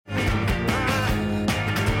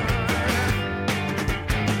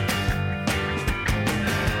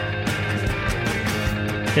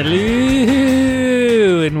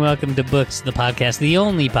Hello, and welcome to Books, the podcast, the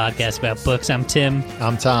only podcast about books. I'm Tim.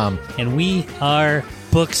 I'm Tom. And we are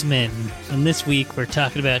Booksmen. And this week we're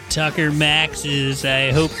talking about Tucker Max's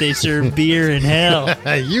I Hope They Serve Beer in Hell.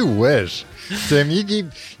 You wish. Tim,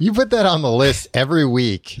 you put that on the list every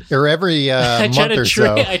week or every month or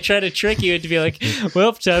so. I try to trick you into be like,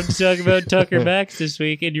 well, time to talk about Tucker Max this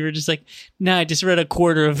week. And you were just like, no, I just read a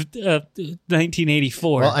quarter of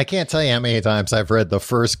 1984. Well, I can't tell you how many times I've read the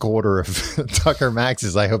first quarter of Tucker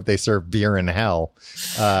Max's I Hope They Serve Beer in Hell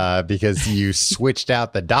because you switched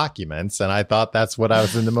out the documents, and I thought that's what I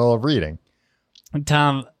was in the middle of reading.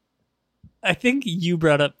 Tom, I think you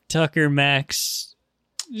brought up Tucker Max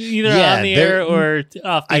either on the air or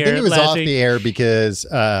off the air. I think it was off week. the air because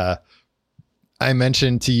I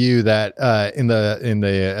mentioned to you that in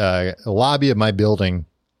the lobby of my building,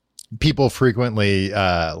 people frequently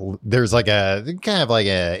there's like a kind of like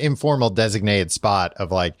a informal designated spot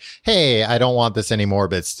of like, hey, I don't want this anymore,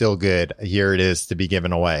 but it's still good. Here it is to be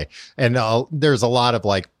given away. And there's a lot of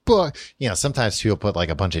like book, sometimes people put like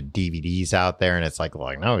a bunch of DVDs out there, and it's like,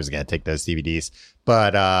 well, no, who's going to take those DVDs?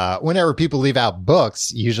 But whenever people leave out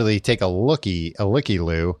books, usually take a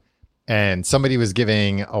looky-loo. And somebody was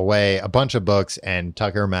giving away a bunch of books, and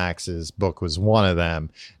Tucker Max's book was one of them.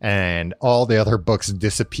 And all the other books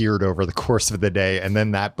disappeared over the course of the day. And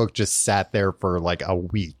then that book just sat there for like a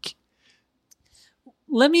week.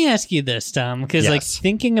 Let me ask you this, Tom, because like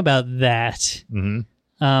thinking about that,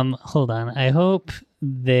 hold on. I hope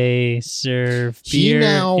they serve beer. He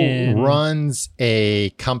now runs a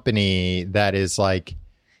company that is like...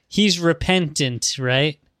 He's repentant,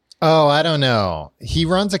 right? Oh, I don't know. He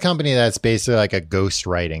runs a company that's basically like a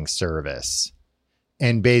ghostwriting service,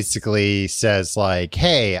 and basically says like,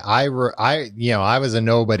 "Hey, I was a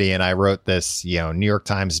nobody, and I wrote this, New York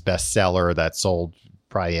Times bestseller that sold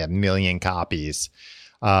probably 1 million copies.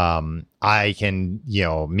 I can,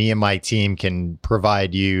 me and my team can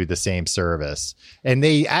provide you the same service." And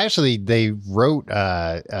they wrote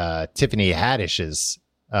Tiffany Haddish's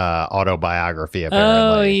autobiography.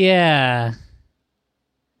 Apparently. Oh yeah.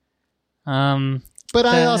 But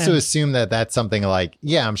I also assume that that's something like,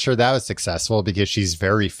 I'm sure that was successful because she's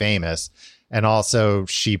very famous. And also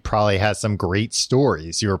she probably has some great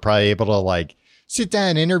stories. You were probably able to like sit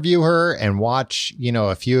down and interview her and watch,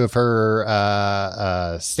 a few of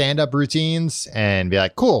her stand-up routines and be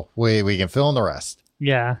like, cool, we can fill in the rest.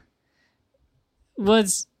 Yeah. Were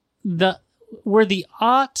the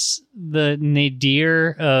aughts the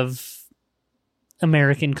nadir of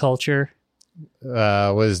American culture?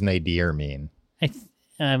 What does nadir mean?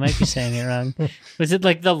 I might be saying it wrong. Was it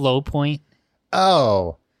like the low point?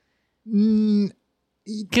 Oh,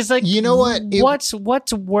 because like, you know what? What's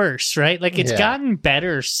worse, right? Like it's gotten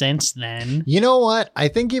better since then. You know what? I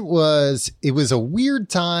think it was a weird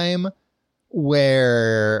time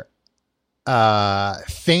where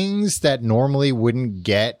things that normally wouldn't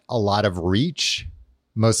get a lot of reach,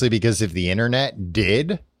 mostly because of the internet,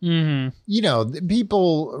 did. Mm-hmm.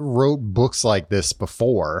 People wrote books like this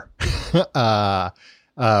before, where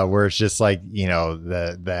it's just like,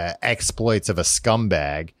 the exploits of a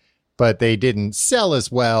scumbag, but they didn't sell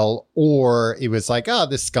as well, or it was like, oh,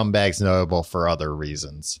 this scumbag's notable for other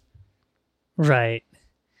reasons. Right.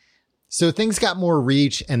 So things got more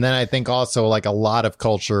reach. And then I think also like a lot of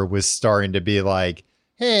culture was starting to be like,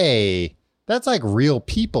 hey, that's like real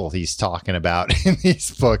people he's talking about in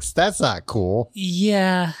these books. That's not cool.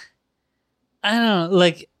 Yeah. I don't know.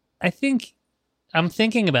 Like, I think I'm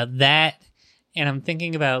thinking about that, and I'm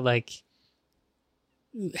thinking about like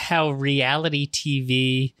how reality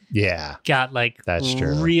TV got like that's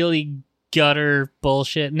true. Really gutter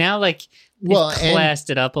bullshit. Now, like, they've classed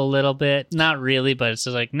it up a little bit. Not really, but it's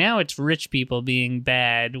just like now it's rich people being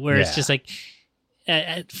bad, where it's just like,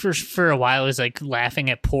 for a while it was like laughing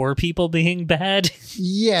at poor people being bad.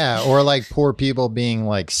 Yeah, or like poor people being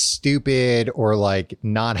like stupid or like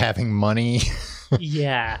not having money.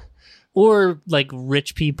 Yeah. Or like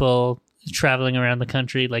rich people traveling around the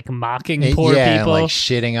country like mocking poor people. And like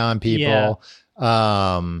shitting on people.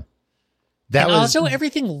 Yeah. Also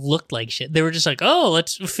everything looked like shit. They were just like, oh,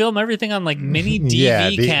 let's film everything on like mini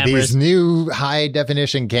DV cameras. These new high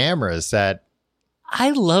definition cameras that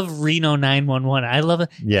I love Reno 911. I love it.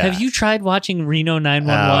 Yeah. Have you tried watching Reno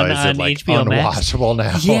 911 on like HBO Max? Unwatchable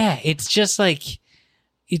now. Yeah, it's just like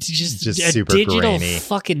it's just a super digital grainy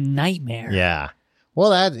fucking nightmare. Yeah.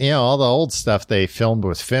 Well, that all the old stuff they filmed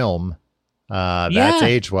with film, that's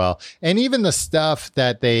aged well, and even the stuff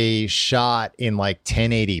that they shot in like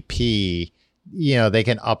 1080p. They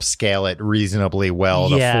can upscale it reasonably well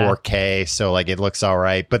to 4K, so like it looks all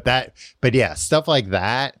right. But yeah, stuff like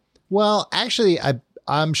that. Well, actually,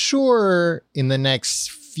 I'm sure in the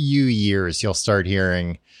next few years, you'll start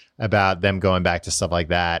hearing about them going back to stuff like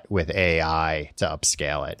that with AI to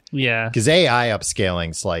upscale it. Yeah. Because AI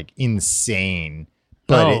upscaling's like insane.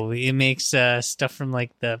 But it makes stuff from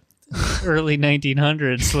like the early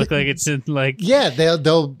 1900s look like it's in like... Yeah,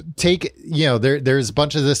 they'll take, there's a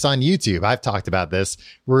bunch of this on YouTube. I've talked about this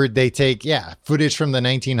where they take, footage from the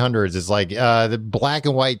 1900s. It's like the black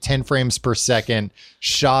and white 10 frames per second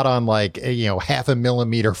shot on like, 0.5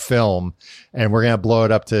 millimeter film. And we're going to blow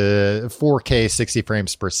it up to 4K 60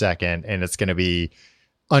 frames per second. And it's going to be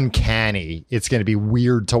uncanny. It's going to be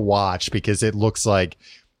weird to watch because it looks like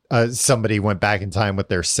somebody went back in time with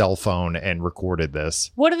their cell phone and recorded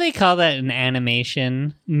this. What do they call that in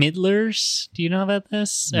animation? Middlers? Do you know about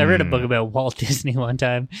this? I read a book about Walt Disney one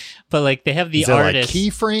time, but like they have the artists, like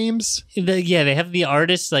keyframes. They have the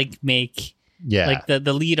artists like make like the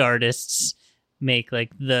lead artists make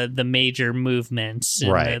like the major movements,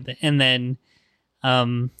 and right? And then,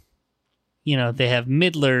 they have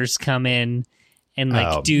middlers come in and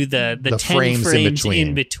like do the 10 frames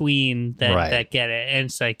in between that get it. And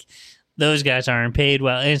it's like, those guys aren't paid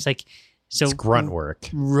well. And it's like, so it's grunt work.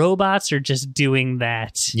 Robots are just doing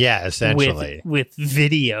that. Yeah, essentially. With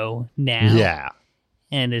video now. Yeah.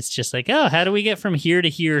 And it's just like, oh, how do we get from here to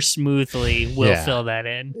here smoothly? We'll fill that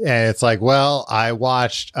in. And it's like, well, I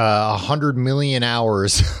watched 100 million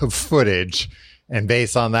hours of footage. And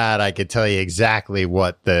based on that, I could tell you exactly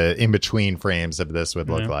what the in-between frames of this would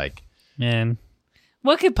look like. Man.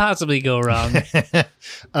 What could possibly go wrong?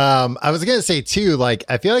 I was going to say, too, like,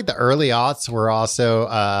 I feel like the early aughts were also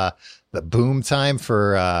the boom time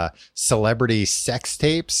for celebrity sex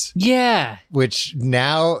tapes. Yeah. Which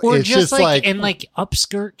now or it's just like... And like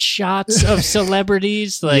upskirt shots of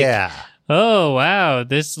celebrities. Like, oh, wow,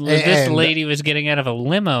 this lady was getting out of a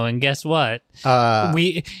limo, and guess what?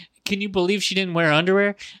 Can you believe she didn't wear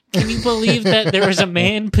underwear? Can you believe that there was a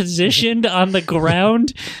man positioned on the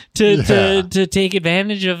ground to take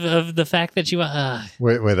advantage of the fact that she was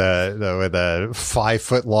with a 5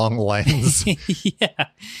 foot long lens? Yeah,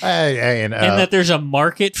 and that there's a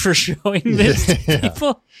market for showing this to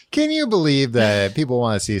people. Can you believe that people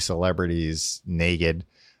want to see celebrities naked?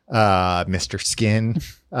 Mr. Skin.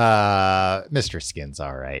 Mr. Skin's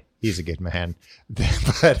all right. He's a good man.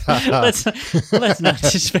 But let's not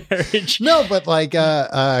disparage. No, but like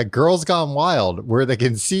Girls Gone Wild, where the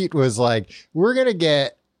conceit was like, we're gonna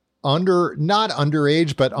get not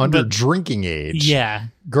underage, but under drinking age. Yeah.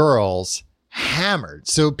 Girls hammered.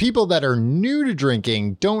 So people that are new to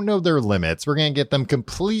drinking don't know their limits. We're gonna get them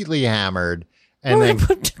completely hammered. And then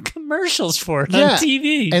put commercials for it on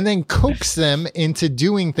TV. And then coax them into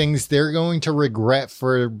doing things they're going to regret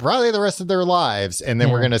for probably the rest of their lives. And then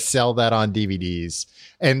we're going to sell that on DVDs.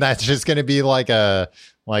 And that's just going to be like a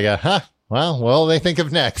well, they think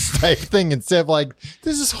of next type thing instead of like,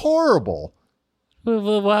 this is horrible.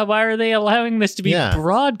 Why are they allowing this to be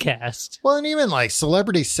broadcast? Well, and even like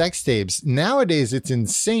celebrity sex tapes, nowadays it's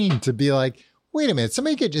insane to be like, wait a minute,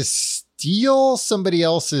 somebody could just steal somebody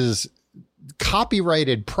else's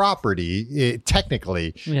copyrighted property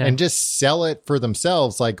technically and just sell it for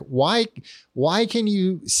themselves. Like why can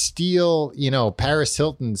you steal Paris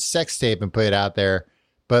Hilton's sex tape and put it out there,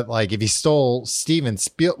 but like if you stole Steven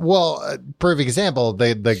Spielberg, perfect example,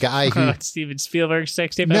 the guy who Steven Spielberg's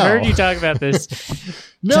sex tape. I've heard you talk about this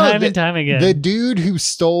time and time again. The dude who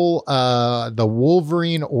stole the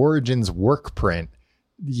Wolverine Origins work print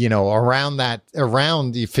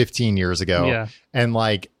around 15 years ago and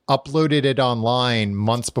like uploaded it online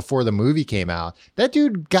months before the movie came out. That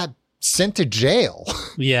dude got sent to jail.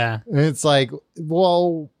 Yeah. And it's like,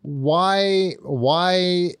 well, why,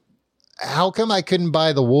 how come I couldn't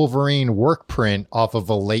buy the Wolverine work print off of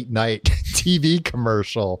a late night TV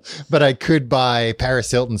commercial, but I could buy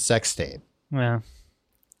Paris Hilton's sex tape? Well,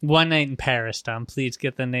 One Night in Paris, Tom. Please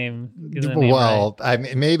get the name. Well, right. I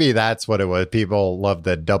mean, maybe that's what it was. People love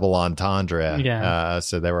the double entendre. Yeah.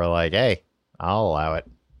 So they were like, hey, I'll allow it.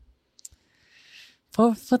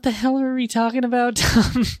 What the hell are we talking about,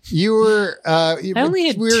 Tom? You were... I only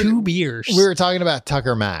had 2 beers. We were talking about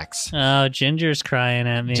Tucker Max. Oh, Ginger's crying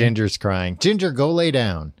at me. Ginger's crying. Ginger, go lay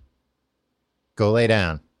down. Go lay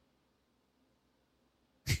down.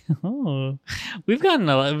 Oh, we've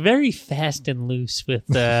gotten very fast and loose with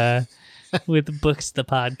Books the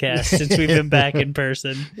podcast since we've been back in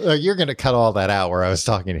person. You're going to cut all that out where I was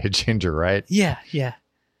talking to Ginger, right? Yeah.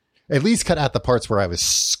 At least cut out the parts where I was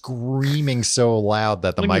screaming so loud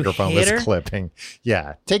that the microphone was clipping.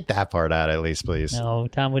 Yeah, take that part out at least, please. No,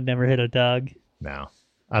 Tom would never hit a dog. No.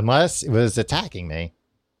 Unless it was attacking me.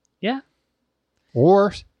 Yeah.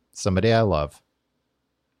 Or somebody I love.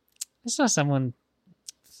 I saw someone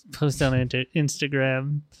post on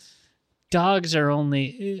Instagram. Dogs are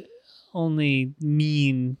only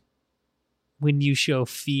mean when you show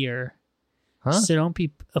fear. Huh? So don't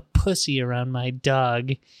be a pussy around my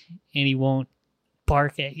dog, and he won't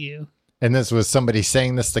bark at you. And this was somebody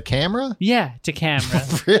saying this to camera? Yeah, to camera.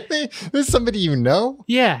 Really? This is somebody you know?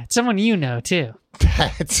 Yeah, it's someone you know, too.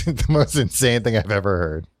 That's the most insane thing I've ever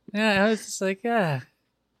heard. Yeah, I was just like, I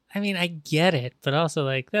mean, I get it, but also,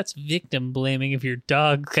 like, that's victim blaming if your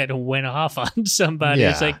dog kind of went off on somebody.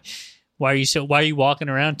 Yeah. It's like, why are you walking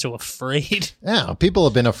around so afraid? Yeah, people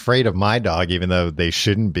have been afraid of my dog, even though they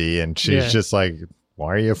shouldn't be. And she's just like,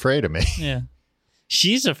 why are you afraid of me? Yeah.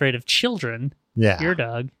 She's afraid of children. Yeah. Your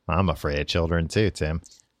dog. I'm afraid of children too, Tim.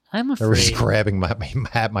 I'm They afraid. were just grabbing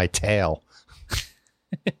my tail.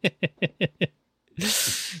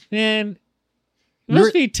 Man, it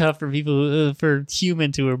must be tough for people, for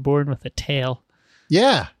humans who are born with a tail.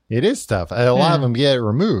 Yeah, it is tough. A lot of them get it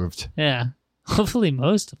removed. Yeah. Hopefully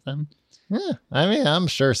most of them. Yeah, I mean, I'm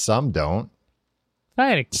sure some don't. If I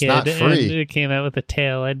had a kid not free. and it came out with a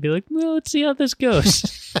tail, I'd be like, well, let's see how this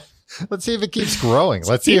goes. Let's see if it keeps growing.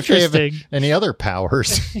 Let's see if they have any other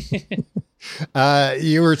powers.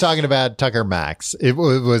 You were talking about Tucker Max.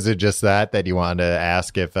 Was it just that you wanted to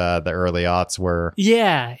ask if the early aughts were?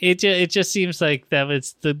 Yeah, it just seems like that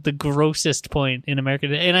was the grossest point in America.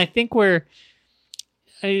 And I think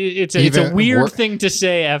it's a weird thing to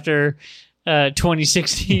say after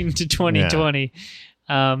 2016 to 2020.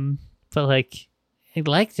 Yeah. But like, I'd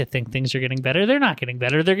like to think things are getting better. They're not getting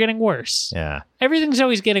better. They're getting worse. Yeah. Everything's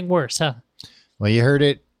always getting worse, huh? Well, you heard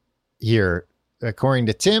it here. According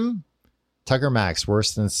to Tim, Tucker Max,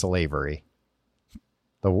 worse than slavery.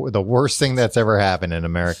 The worst thing that's ever happened in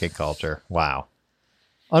American culture. Wow.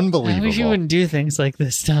 Unbelievable. I wish you wouldn't do things like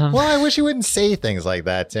this, Tom. Well, I wish you wouldn't say things like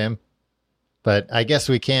that, Tim. But I guess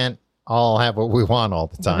we can't all have what we want all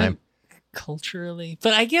the time. Culturally.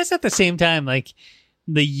 But I guess at the same time, like,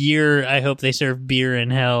 the year I Hope They Serve Beer in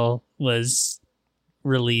Hell was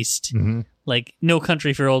released. Mm-hmm. Like, No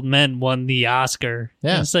Country for Old Men won the Oscar.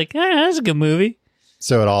 Yeah. And it's like, that's a good movie.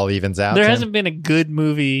 So it all evens out. There hasn't been a good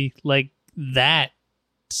movie like that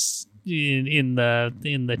in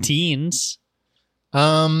the teens.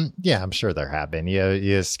 Yeah, I'm sure there have been. You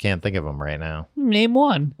just can't think of them right now. Name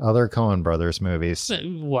one. Other Coen Brothers movies.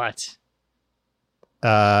 What?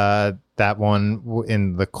 That one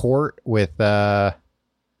in The Court with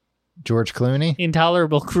George Clooney.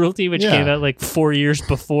 Intolerable Cruelty, which came out like 4 years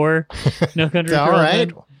before No Country for Old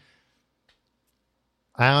Men.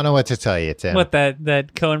 I don't know what to tell you, Tim. What, that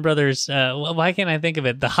Coen Brothers, why can't I think of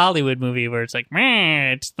it? The Hollywood movie where it's like,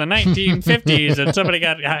 man, it's the 1950s and somebody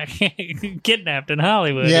got kidnapped in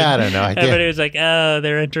Hollywood. Yeah, I don't know. Everybody was like, oh,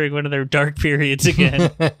 they're entering one of their dark periods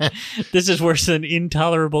again. This is worse than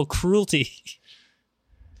Intolerable Cruelty.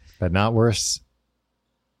 But not worse.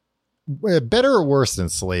 Better or worse than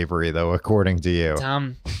slavery, though, according to you?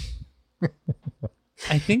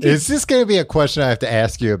 I think is this going to be a question I have to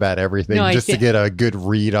ask you about everything to get a good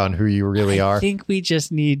read on who you really are? I think we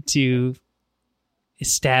just need to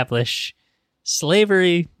establish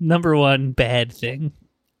slavery, number one bad thing.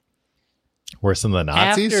 Worse than the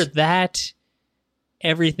Nazis? After that,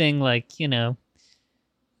 everything like,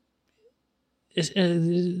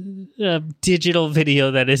 a digital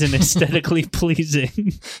video that isn't aesthetically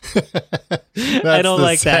pleasing. I don't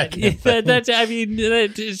like that.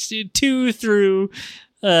 That's 2 through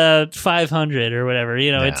 500 or whatever.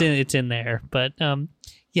 It's in there. But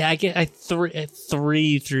I get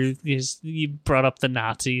three through because you brought up the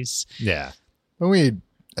Nazis. Yeah,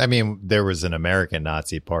 there was an American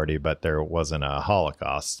Nazi party, but there wasn't a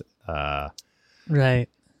Holocaust. Right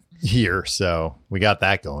here, so we got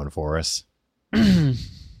that going for us. There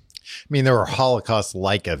were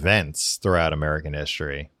Holocaust-like events throughout American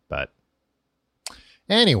history, but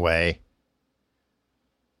anyway,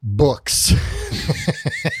 books.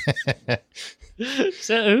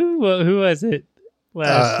 So who was it?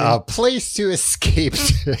 A place to escape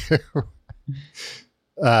to.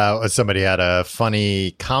 Somebody had a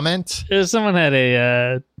funny comment. Someone had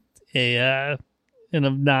an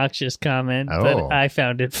obnoxious comment, but I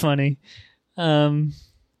found it funny.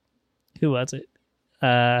 Who was it?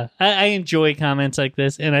 I enjoy comments like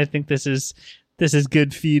this, and I think this is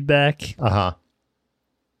good feedback.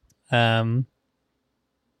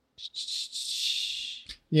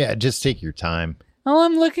 Yeah, just take your time. Oh,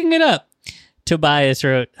 I'm looking it up. Tobias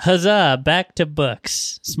wrote, "Huzzah, back to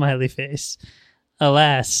books." Smiley face.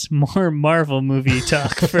 Alas, more Marvel movie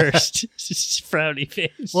talk first. Frowny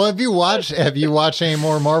face. Well, have you watched any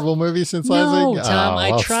more Marvel movies since last week? No, Tom,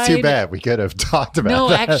 I tried. It's too bad. We could have talked about that.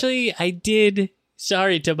 No, actually, I did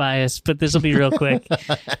Sorry, Tobias, but this will be real quick.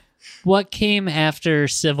 What came after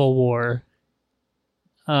Civil War?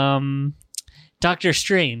 Doctor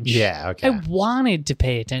Strange. Yeah, okay. I wanted to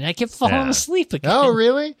pay attention. I kept falling asleep again. Oh,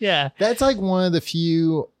 really? Yeah. That's like one of the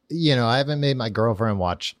few, I haven't made my girlfriend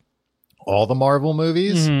watch all the Marvel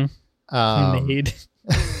movies. Made.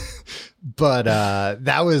 But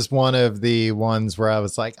that was one of the ones where I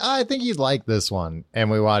was like, oh, I think you'd like this one.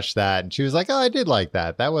 And we watched that. And she was like, oh, I did like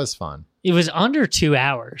that. That was fun. It was under 2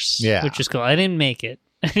 hours. Yeah. Which is cool. I didn't make it.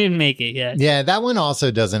 Yet. Yeah, that one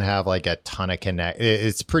also doesn't have like a ton of connect.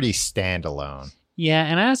 It's pretty standalone. Yeah,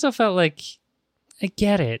 and I also felt like I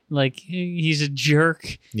get it. Like he's a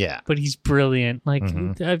jerk. Yeah, but he's brilliant. Like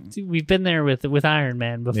we've been there with Iron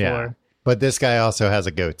Man before. Yeah. But this guy also has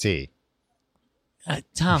a goatee.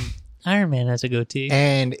 Tom, Iron Man has a goatee,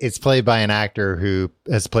 and it's played by an actor who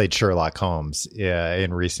has played Sherlock Holmes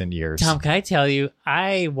in recent years. Tom, can I tell you?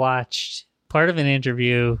 I watched part of an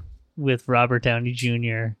interview with Robert Downey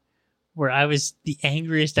Jr. where I was the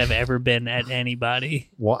angriest I've ever been at anybody.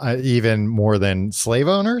 Well, even more than slave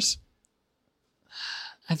owners?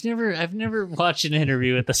 I've never watched an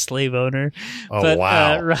interview with a slave owner. Oh, but,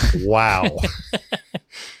 wow. Wow.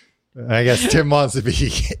 I guess Tim wants to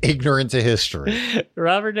be ignorant to history.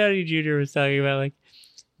 Robert Downey Jr. was talking about like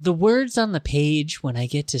the words on the page when I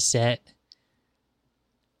get to set.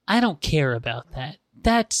 I don't care about that.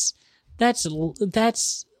 That's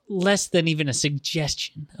less than even a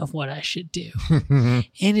suggestion of what I should do. And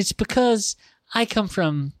it's because I come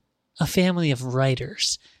from a family of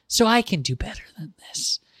writers, so I can do better than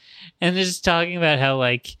this. And they're just talking about how,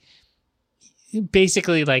 like,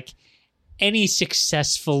 basically, like, any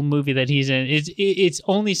successful movie that he's in, it's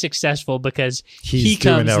only successful because he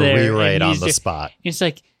comes doing a there rewrite on the spot. It's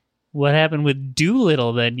like, what happened with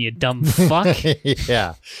Doolittle then, you dumb fuck?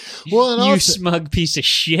 Yeah. Well, and you also, smug piece of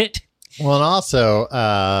shit. Well, and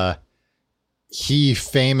also, he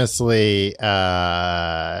famously in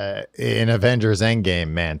Avengers Endgame,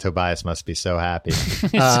 man, Tobias must be so happy.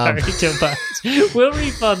 Sorry, Tobias. We'll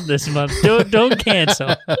refund this month. Don't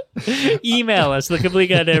cancel. Email us,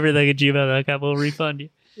 thecompleteguideeverything@gmail.com. We'll refund you.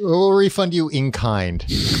 We'll refund you in kind.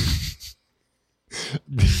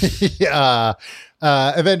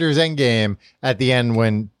 Avengers Endgame, at the end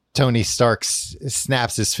when Tony Stark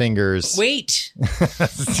snaps his fingers. Wait.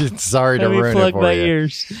 Sorry to ruin it for my you.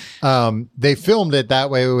 ears. They filmed it that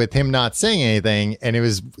way with him not saying anything, and it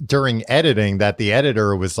was during editing that the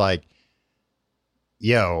editor was like,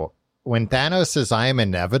 yo, when Thanos says I am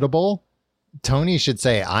inevitable, Tony should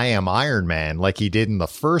say I am Iron Man like he did in the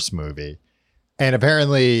first movie. And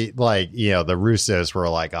apparently, like, the Russos were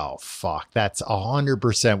like, oh, fuck, that's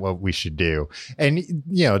 100% what we should do. And,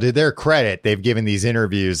 to their credit, they've given these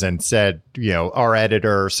interviews and said, our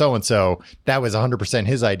editor, so-and-so, that was 100%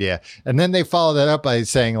 his idea. And then they followed that up by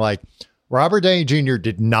saying, like, Robert Downey Jr.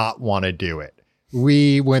 did not want to do it.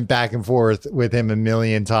 We went back and forth with him a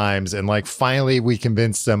million times. And, like, finally we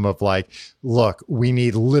convinced him of, like, look, we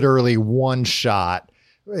need literally one shot.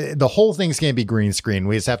 The whole thing's going to be green screen.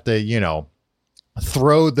 We just have to,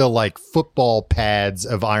 throw the like football pads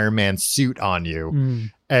of Iron Man's suit on you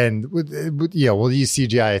and we'll use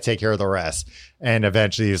CGI to take care of the rest. And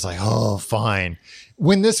eventually he was like, oh, fine.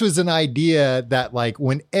 When this was an idea that, like,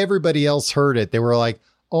 when everybody else heard it, they were like,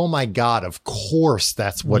 oh my God, of course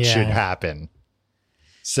that's what should happen.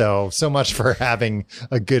 So much for having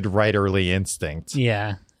a good writerly instinct.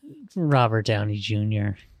 Yeah. Robert Downey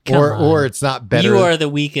Jr. Or it's not better. You are the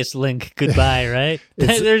weakest link. Goodbye, right?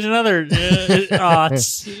 There's another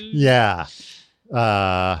odds. Yeah.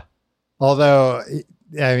 Although,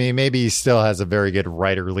 I mean, maybe he still has a very good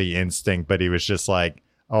writerly instinct, but he was just like,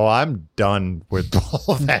 oh, I'm done with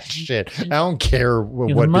all of that shit. I don't care what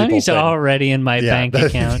people think. Money's already in my bank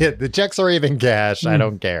account. The checks are even cash. I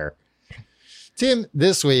don't care. Tim,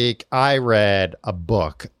 this week I read a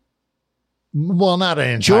book. Well, not an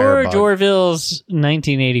entire George Orwell's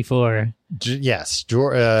 1984. Yes,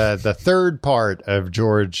 the third part of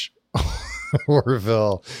George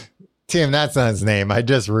Orwell. Tim, that's not his name. I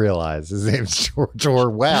just realized his name's George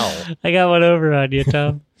Orwell. I got one over on you,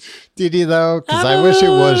 Tom. Did you, though? Because I wish it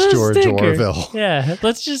was George Orwell. Yeah,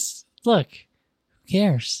 let's just look. Who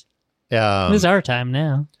cares? This is our time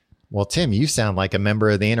now. Well, Tim, you sound like a member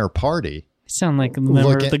of the inner party. Sound like a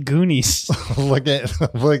member of the Goonies. Look at.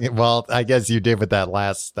 Well, I guess you did with that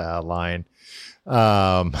last line.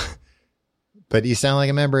 But you sound like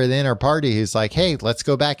a member of the inner party who's like, hey, let's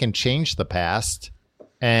go back and change the past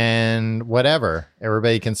and whatever.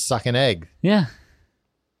 Everybody can suck an egg. Yeah.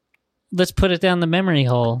 Let's put it down the memory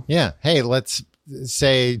hole. Yeah. Hey, let's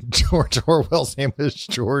say George Orwell's name is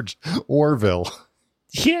George Orville.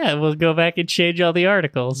 Yeah, we'll go back and change all the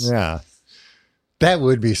articles. Yeah. That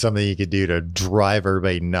would be something you could do to drive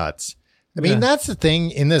everybody nuts. I mean, that's the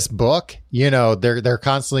thing in this book, they're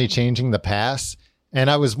constantly changing the past. And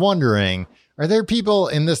I was wondering, are there people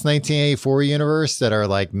in this 1984 universe that are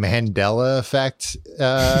like Mandela effect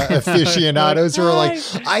aficionados who are like,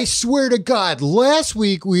 I swear to God, last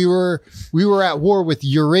week we were at war with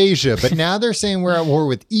Eurasia, but now they're saying we're at war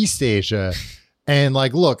with East Asia. And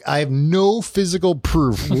like, look, I have no physical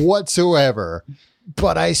proof whatsoever,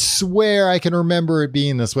 but I swear I can remember it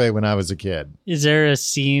being this way when I was a kid. Is there a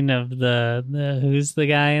scene of the who's the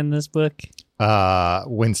guy in this book?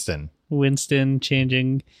 Winston. Winston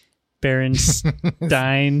changing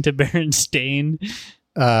Berenstein to Berenstain?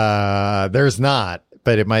 There's not,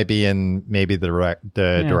 but it might be in maybe the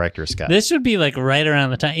director's cut. This would be like right around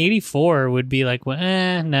the time. 84 would be like,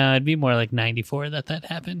 no, it'd be more like 94 that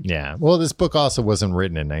happened. Yeah. Well, this book also wasn't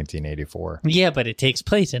written in 1984. Yeah, but it takes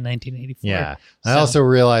place in 1984. Yeah. I also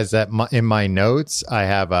realized that in my notes, I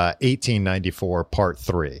have 1894 part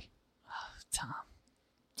 3. Oh, Tom.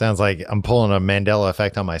 Sounds like I'm pulling a Mandela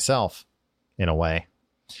effect on myself in a way.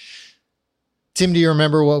 Tim, do you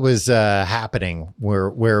remember what was happening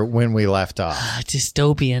when we left off?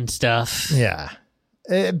 Dystopian stuff. Yeah.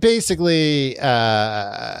 Basically,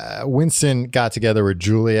 Winston got together with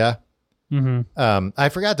Julia. Mm-hmm. I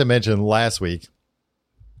forgot to mention last week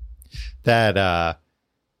that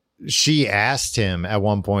she asked him at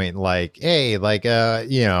one point, like, hey, like,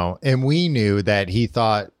 and we knew that he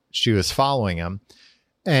thought she was following him.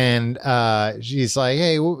 And she's like,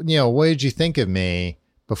 hey, what did you think of me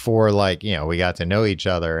before, like, we got to know each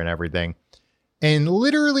other and everything? And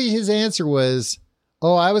literally his answer was,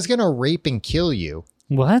 oh, I was going to rape and kill you.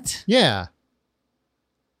 What? Yeah.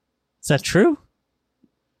 Is that true?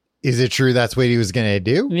 Is it true that's what he was going to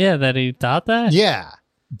do? Yeah, that he thought that? Yeah.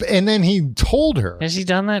 And then he told her. Has he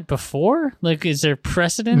done that before? Like, is there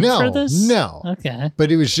precedent for this? No. Okay. But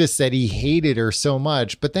it was just that he hated her so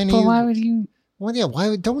much. But then why would you? Well,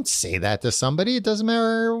 yeah, don't say that to somebody. It doesn't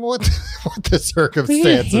matter what the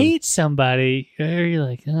circumstances. You hate somebody, or you're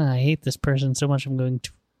like, I hate this person so much I'm going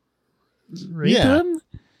to rape them?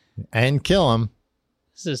 And kill him.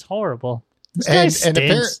 This is horrible. This guy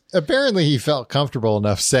stinks. Apparently he felt comfortable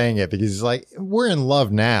enough saying it because he's like, we're in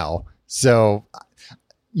love now. So,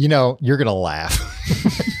 you're going to laugh.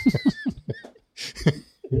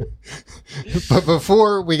 But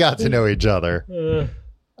before we got to know each other,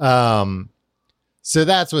 so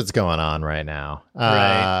that's what's going on right now.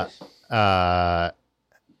 Right.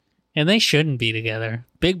 And they shouldn't be together.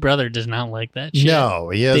 Big Brother does not like that shit. No,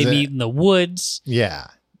 he doesn't. They meet in the woods. Yeah.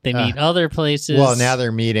 They meet other places. Well, now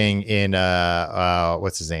they're meeting in,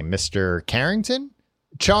 what's his name? Mr. Charrington?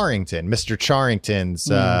 Mr.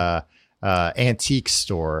 Charrington's antique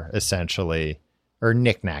store, essentially. Or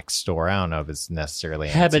knick-knack store. I don't know if it's necessarily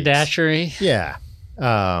haberdashery. Yeah.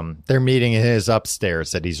 They're meeting in his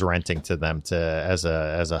upstairs that he's renting to them as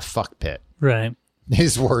a fuck pit. Right.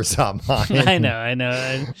 His words, not mine. I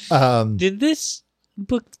know. Did this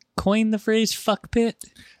book coin the phrase fuck pit?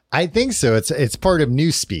 I think so. It's part of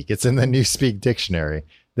Newspeak. It's in the Newspeak dictionary.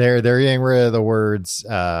 They're getting rid of the words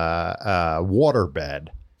waterbed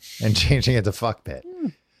and changing it to fuck pit.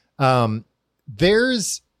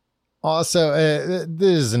 There's also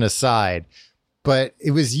this is an aside, but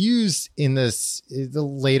it was used in this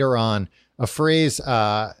later on, a phrase,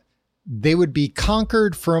 they would be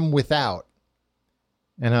conquered from without.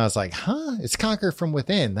 And I was like, it's conquered from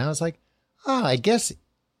within. And I was like, I guess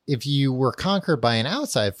if you were conquered by an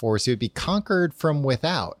outside force, it would be conquered from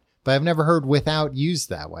without. But I've never heard without used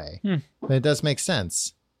that way. But it does make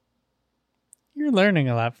sense. You're learning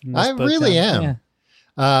a lot from this book. I really am.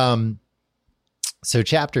 Yeah. So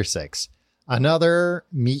chapter 6, another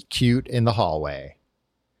meet cute in the hallway,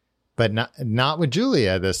 but not with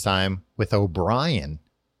Julia this time, with O'Brien,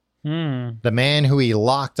 the man who he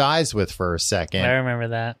locked eyes with for a second. I remember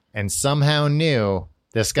that. And somehow knew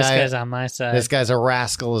this guy's on my side. This guy's a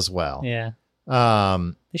rascal as well. Yeah.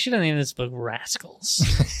 They should have named this book Rascals.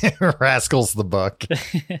 Rascals the book.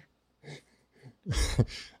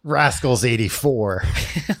 Rascals 84.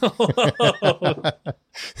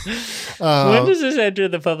 When does this enter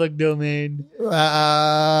the public domain?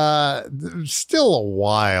 Still a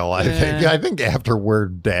while, I think. I think after we're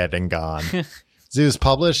dead and gone. It was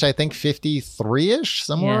published, I think, 53-ish,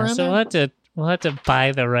 somewhere around there. We'll have to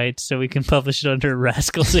buy the rights so we can publish it under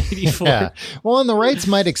Rascals 84. Yeah. Well, and the rights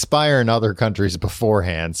might expire in other countries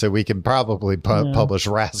beforehand, so we can probably publish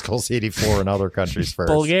Rascals 84 in other countries first.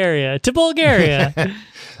 To Bulgaria.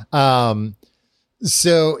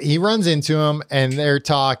 So he runs into him and they're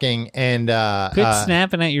talking and quit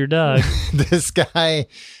snapping at your dog. This guy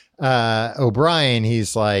O'Brien,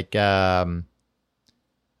 he's like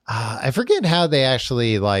I forget how they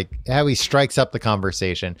actually how he strikes up the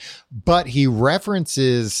conversation, but he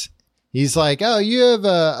references, he's like, oh, you have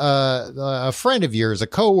a friend of yours, a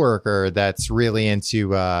coworker that's really into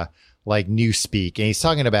Newspeak, and he's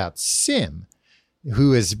talking about Sim,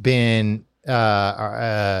 who has been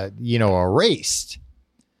erased.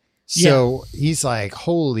 So he's like,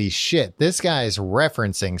 holy shit, this guy's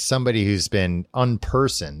referencing somebody who's been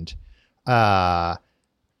unpersoned.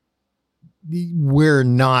 We're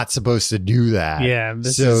not supposed to do that. Yeah,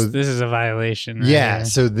 this is a violation. Right? Yeah,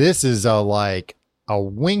 so this is a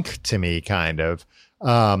wink to me, kind of.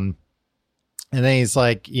 And then he's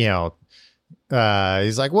like, he's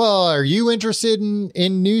like, well, are you interested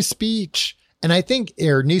in Newspeak? And I think,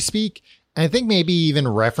 or Newspeak, I think maybe even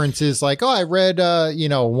references like, oh, I read,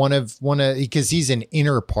 one of, because he's an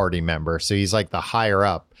inner party member. So he's like the higher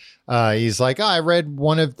up. He's like, oh, I read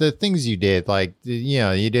one of the things you did. Like,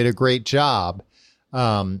 you did a great job.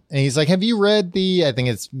 And he's like, have you read I think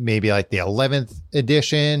it's maybe like the 11th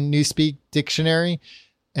edition Newspeak dictionary?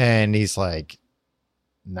 And he's like,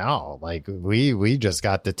 no, like we just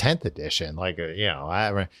got the 10th edition. Like,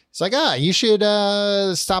 it's like, you should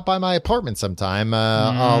stop by my apartment sometime.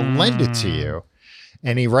 I'll lend it to you.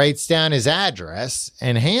 And he writes down his address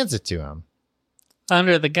and hands it to him.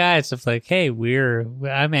 Under the guise of like, hey,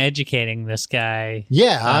 I'm educating this guy.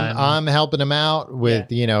 Yeah, I'm helping him out with,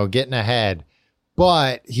 getting ahead.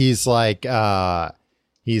 But he's like, holy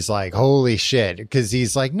shit. Because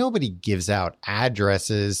he's like, nobody gives out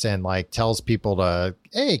addresses and like tells people to,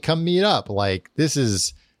 hey, come meet up. Like, this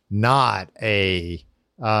is not a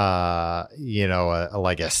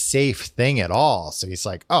safe thing at all. So he's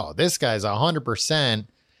like, oh, this guy's 100%,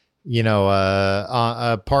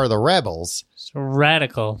 a part of the rebels. So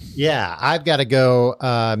radical. Yeah, I've got to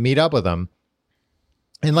go meet up with him.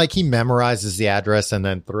 And like he memorizes the address and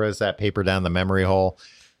then throws that paper down the memory hole.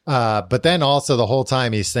 But then also the whole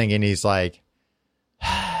time he's thinking, he's like,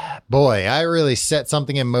 boy, I really set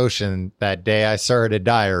something in motion that day I started a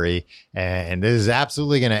diary. And this is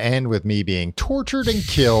absolutely going to end with me being tortured and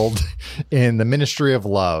killed in the Ministry of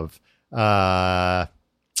Love. Well,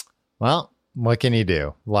 what can you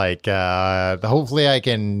do? Like, hopefully I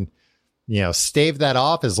can, stave that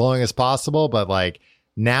off as long as possible. But like,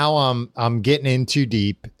 now I'm getting in too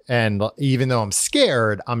deep, and even though I'm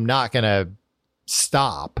scared, I'm not gonna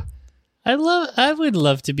stop. I would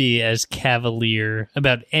love to be as cavalier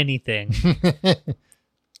about anything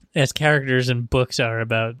as characters in books are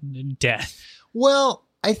about death. Well,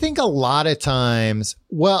 I think a lot of times,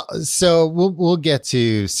 so we'll get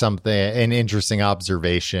to an interesting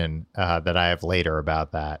observation that I have later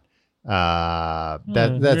about that.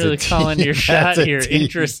 That's really calling your shot here.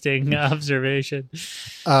 Interesting observation.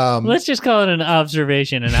 Let's just call it an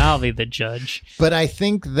observation and I'll be the judge. But I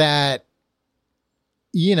think that,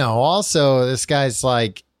 also this guy's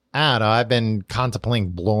like, I don't know, I've been contemplating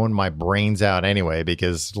blowing my brains out anyway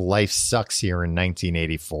because life sucks here in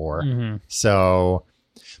 1984. Mm-hmm. So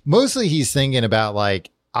mostly he's thinking about like,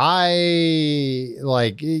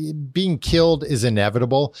 being killed is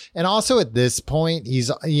inevitable. And also at this point, he's,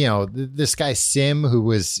 this guy Sim, who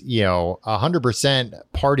was, 100%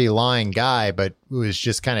 party line guy, but who was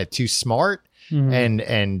just kind of too smart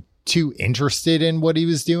and too interested in what he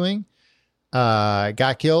was doing,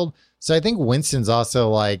 got killed. So I think Winston's also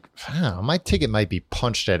like, I don't know, my ticket might be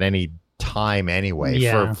punched at any time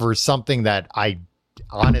anyway for something that I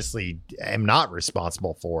honestly am not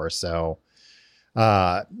responsible for. So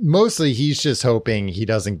mostly he's just hoping he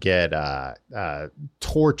doesn't get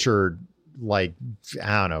tortured like,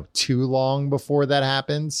 I don't know, too long before that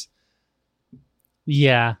happens.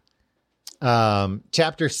 Yeah.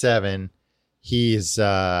 Chapter 7, he's you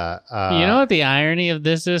know what the irony of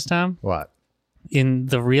this is, Tom? What? In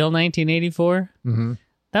the real 1984,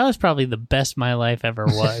 that was probably the best my life ever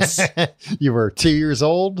was. You were 2 years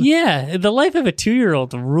old? Yeah, the life of a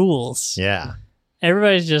 2-year-old rules. Yeah.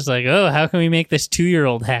 Everybody's just like, oh, how can we make this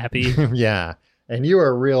 2-year-old happy? Yeah. And you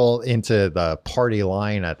were real into the party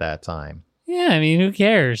line at that time. Yeah, I mean, who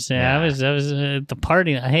cares? Yeah. I was at the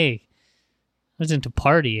party. Hey, I was into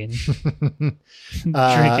partying.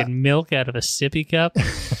 Drinking milk out of a sippy cup.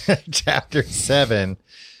 Chapter 7.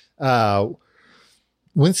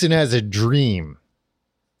 Winston has a dream.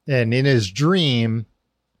 And in his dream,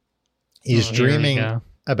 he's dreaming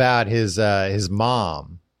about his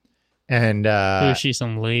mom. And who is she,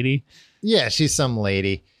 some lady? Yeah, she's some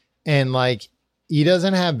lady. And like, he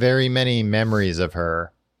doesn't have very many memories of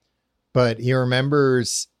her, but he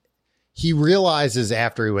remembers he realizes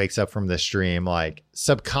after he wakes up from this dream, like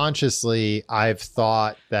subconsciously, I've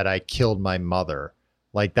thought that I killed my mother.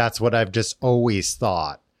 Like that's what I've just always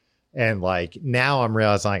thought. And like now I'm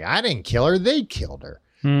realizing like I didn't kill her, they killed her.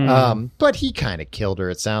 But he kind of killed her,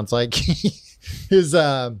 it sounds like. His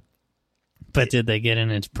But did they get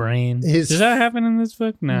in its brain? Does that happen in this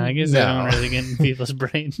book? No, I guess they don't really get in people's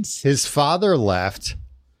brains. His father left.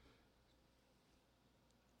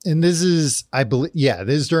 And this is, I believe, this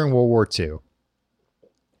is during World War II.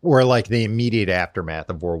 Or like the immediate aftermath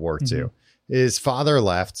of World War II. His father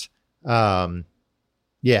left. I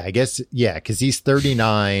guess, because he's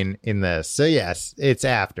 39 in this. So yes, it's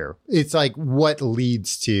after. It's like what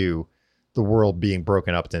leads to the world being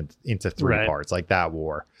broken up into three parts, like that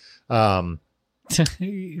war. Tom,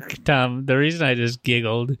 the reason I just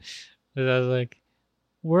giggled was I was like,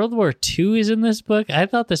 World War II is in this book? I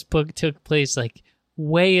thought this book took place like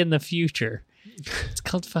way in the future. It's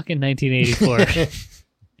called fucking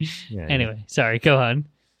 1984. Anyway, sorry, go on.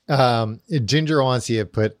 Ginger wants you to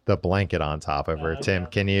put the blanket on top of her. Tim,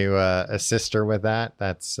 can you assist her with that?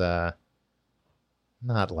 That's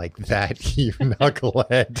not like that, you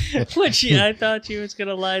knucklehead. I thought she was going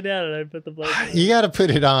to lie down and I put the blanket on. You got to put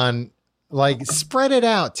it on, like, spread it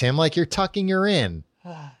out, Tim, like you're tucking her in.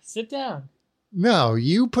 Sit down. No,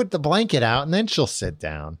 you put the blanket out and then she'll sit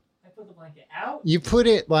down. I put the blanket out? You put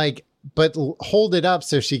it, like, but hold it up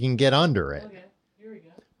so she can get under it. Okay, here we go.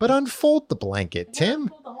 But unfold the blanket, Tim.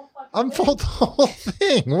 Unfold the whole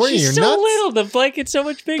thing. Were you nuts? She's so little. The blanket's so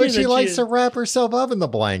much bigger. But she likes to wrap herself up in the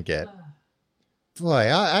blanket.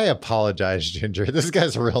 Boy, I apologize, Ginger. This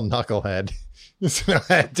guy's a real knucklehead.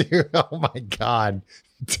 Dude, oh my God.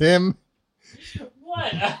 Tim.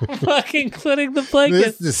 What? I'm fucking putting the blanket.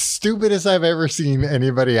 This is the stupidest I've ever seen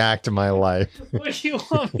anybody act in my life. What do you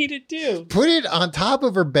want me to do? Put it on top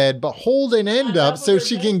of her bed, but hold an end up so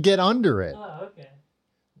she can get under it. Oh, okay.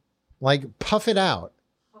 Like, puff it out.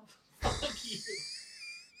 Fuck you.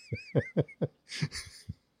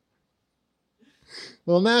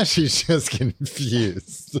 Well, now she's just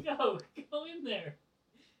confused. No, go in there.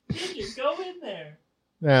 Ginger, go in there.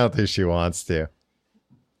 I don't think she wants to.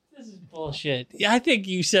 This is bullshit. Yeah, I think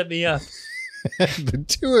you set me up. The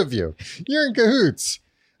two of you. You're in cahoots.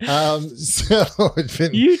 You talk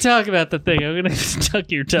about the thing. I'm going to tuck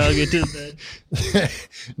your tongue into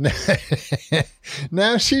that.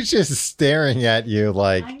 Now she's just staring at you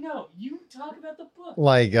like... I know. You talk about the book.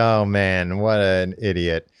 Like, oh man, what an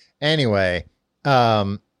idiot. Anyway...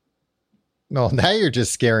 well, now you're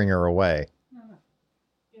just scaring her away. No.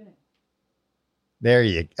 Get it. There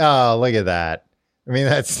you go. Oh, look at that. I mean,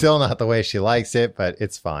 that's still not the way she likes it, but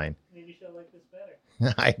it's fine. Maybe she'll like this better.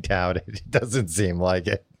 I doubt it. It doesn't seem like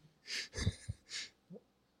it.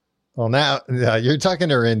 Well, now you're tucking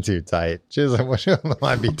her in too tight. She doesn't want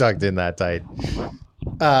to be tucked in that tight.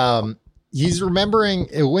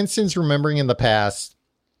 Winston's remembering in the past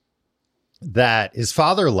that his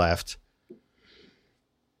father left.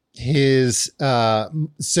 So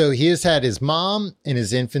he has had his mom and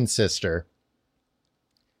his infant sister,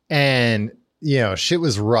 and shit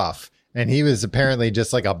was rough, and he was apparently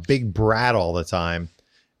just like a big brat all the time,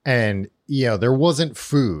 and there wasn't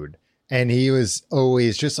food, and he was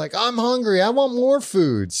always just like, I'm hungry, I want more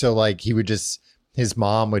food. So like his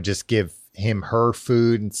mom would just give him her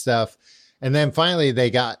food and stuff, and then finally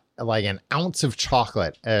they got like an ounce of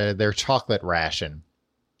chocolate, their chocolate ration.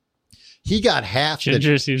 He got half.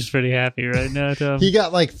 Ginger seems pretty happy right now, Tom. He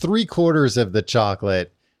got like 3/4 of the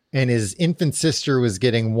chocolate, and his infant sister was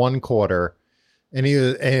getting 1/4, and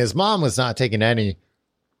his mom was not taking any.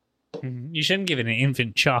 You shouldn't give an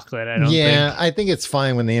infant chocolate, I don't think. Yeah, I think it's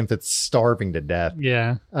fine when the infant's starving to death.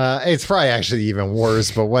 Yeah. It's probably actually even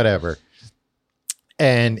worse, but whatever.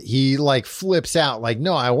 And he like flips out like,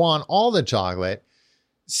 no, I want all the chocolate,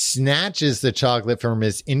 snatches the chocolate from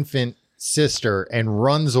his infant sister and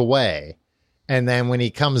runs away. And then when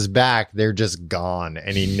he comes back, they're just gone,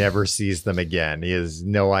 and he never sees them again. He has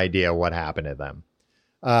no idea what happened to them.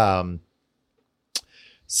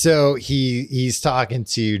 So he's talking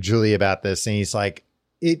to Julie about this, and he's like,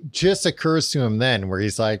 it just occurs to him then where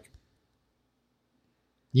he's like,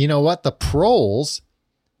 you know what? The Proles,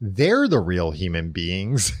 they're the real human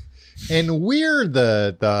beings, and we're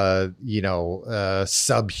the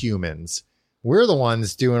subhumans. We're the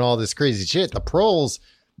ones doing all this crazy shit. The Proles,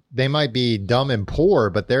 they might be dumb and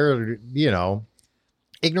poor, but they're,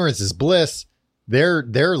 ignorance is bliss. They're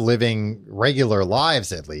living regular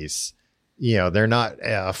lives, at least. They're not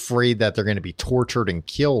afraid that they're going to be tortured and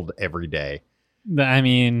killed every day. I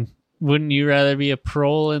mean, wouldn't you rather be a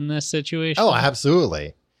prole in this situation? Oh,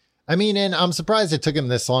 absolutely. I mean, and I'm surprised it took him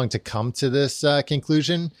this long to come to this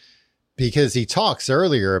conclusion. because he talks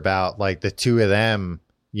earlier about like the two of them,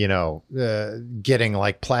 getting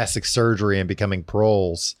like plastic surgery and becoming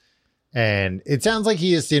proles. And it sounds like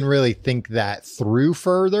he just didn't really think that through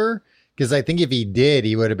further. Because I think if he did,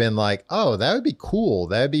 he would have been like, oh, that would be cool.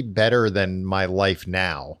 That would be better than my life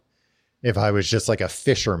now if I was just like a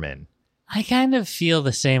fisherman. I kind of feel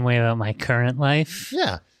the same way about my current life.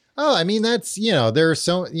 Yeah. Oh, I mean, that's, there's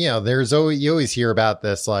you always hear about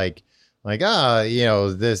this,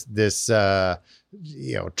 this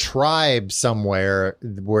tribe somewhere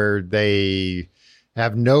where they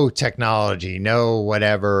have no technology, no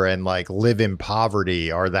whatever, and like live in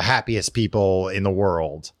poverty are the happiest people in the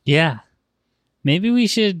world. Yeah. Maybe we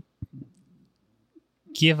should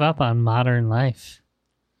give up on modern life.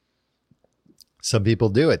 Some people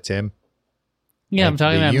do it, Tim. Yeah, like I'm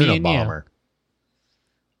talking about me and you.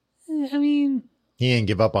 I mean, he didn't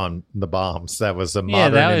give up on the bombs. That was a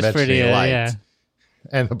modern invention he liked. Yeah.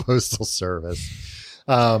 And the Postal Service.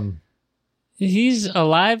 He's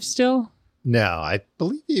alive still? No, I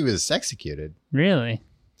believe he was executed. Really?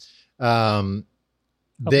 They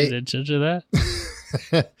did judge of that.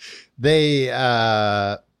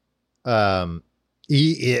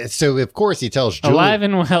 So of course he tells Julie. Alive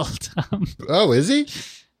and well, Tom. Oh, is he?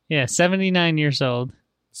 Yeah, 79 years old.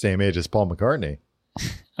 Same age as Paul McCartney.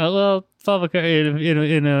 Oh, well, Paul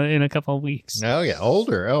McCartney in a couple of weeks. Oh, yeah,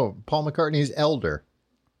 older. Oh, Paul McCartney's elder.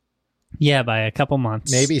 Yeah, by a couple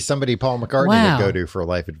months. Maybe somebody Paul McCartney would go to for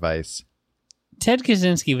life advice. Ted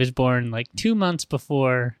Kaczynski was born like 1 month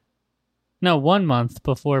before Paul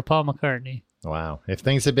McCartney. Wow. If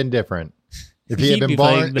things had been different. If he had been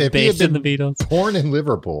born, born in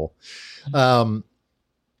Liverpool.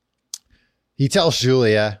 He tells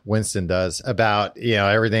Julia, Winston does, about,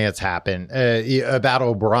 everything that's happened, about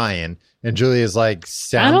O'Brien. And Julia's like,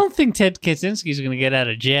 I don't think Ted Kaczynski's going to get out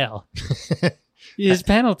of jail. His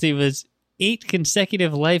penalty was 8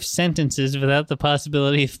 consecutive life sentences without the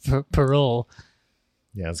possibility of parole.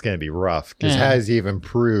 Yeah, it's going to be rough. Because how does he even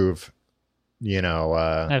prove,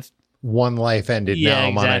 one life ended, now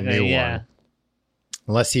I'm on a new one?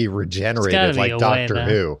 Unless he regenerated like Doctor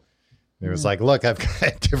Who. It was like, look, I've got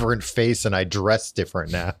a different face and I dress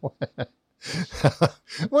different now.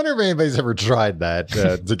 I wonder if anybody's ever tried that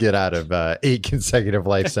to get out of 8 consecutive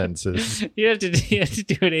life sentences. You have to do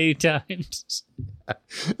it 8 times.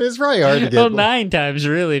 It's probably hard to get. Well, 9 times,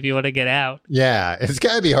 really, if you want to get out. Yeah, it's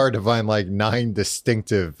got to be hard to find like 9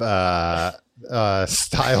 distinctive styles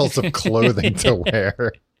of clothing to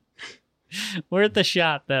wear. Worth the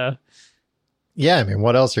shot, though. Yeah, I mean,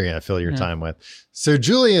 what else are you going to fill your time with? So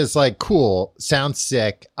Julia's like, cool, sounds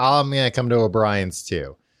sick. I'm going to come to O'Brien's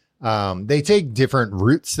too. They take different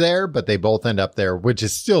routes there, but they both end up there, which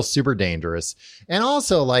is still super dangerous. And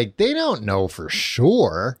also, like, they don't know for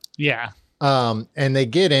sure. Yeah. And they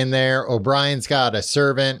get in there. O'Brien's got a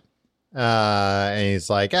servant. And he's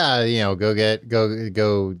like, go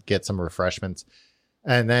get some refreshments.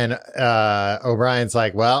 And then O'Brien's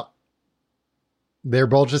like, well, they're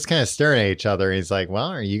both just kind of staring at each other. He's like, well,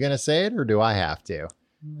 are you going to say it or do I have to?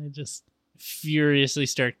 And they just furiously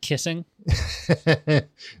start kissing.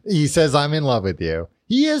 He says, I'm in love with you.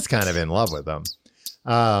 He is kind of in love with them.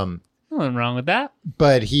 Nothing wrong with that.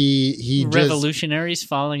 But he revolutionaries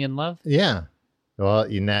falling in love. Yeah. Well,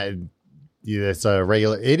 it's a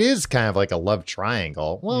regular, it is kind of like a love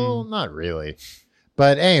triangle. Well, not really.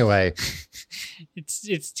 But anyway.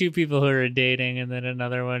 It's 2 people who are dating and then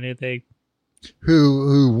another one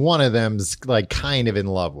who one of them's like kind of in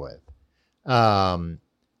love with. And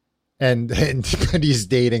but he's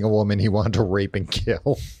dating a woman he wanted to rape and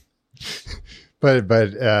kill. but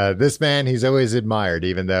this man he's always admired,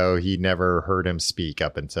 even though he never heard him speak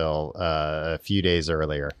up until a few days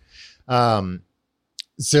earlier.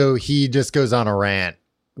 So he just goes on a rant,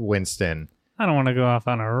 Winston. I don't want to go off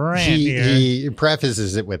on a rant here. He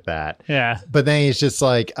prefaces it with that. Yeah. But then he's just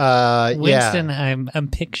like, Winston, I'm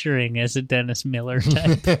picturing as a Dennis Miller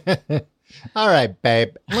type. All right,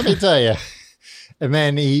 babe. Let me tell you. And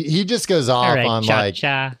then he just goes off on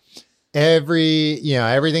cha-cha.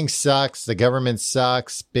 Everything sucks. The government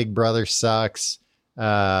sucks. Big Brother sucks.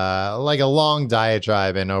 Like a long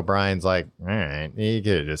diatribe. And O'Brien's like, all right. He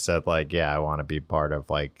could have just said like, yeah, I want to be part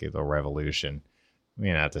of like the revolution. We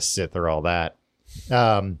don't have to sit through all that.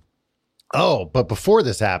 But before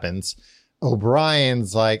this happens,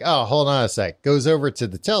 O'Brien's like, oh, hold on a sec. Goes over to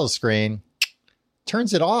the telescreen,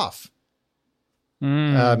 turns it off.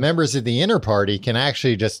 Members of the inner party can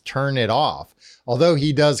actually just turn it off. Although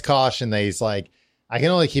he does caution that he's like, I can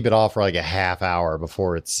only keep it off for like a half hour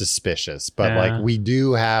before it's suspicious. But like we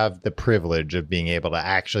do have the privilege of being able to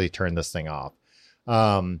actually turn this thing off.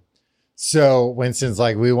 So Winston's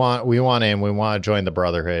like, we want in, we want to join the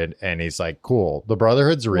Brotherhood, and he's like, cool, the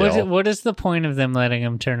Brotherhood's real. What is the point of them letting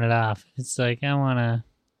him turn it off? It's like, I want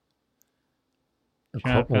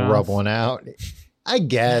to rub one out. I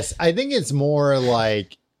guess. I think it's more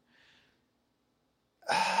like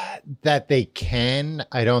that they can.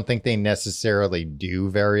 I don't think they necessarily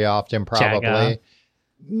do very often, probably.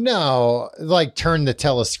 No, like turn the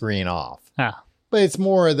telescreen off. Oh. But it's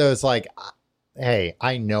more of those like, hey,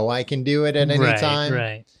 I know I can do it at any time.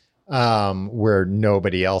 Right. Where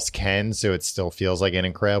nobody else can, so it still feels like an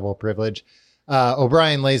incredible privilege.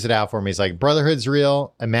 O'Brien lays it out for me. He's like, Brotherhood's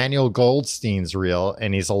real, Emmanuel Goldstein's real,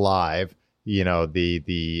 and he's alive. You know,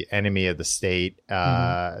 the enemy of the state,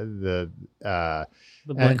 the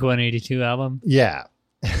Blink-182 album. Yeah.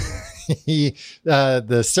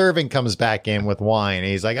 The servant comes back in with wine, and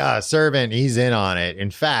he's like, servant, he's in on it. In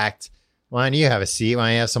fact, why don't you have a seat? Why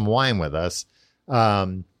don't you have some wine with us?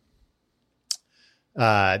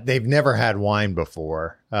 They've never had wine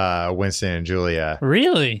before, Winston and Julia.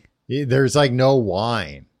 Really? There's like no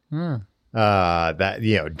wine.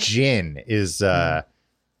 That, gin is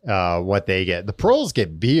what they get. The Proles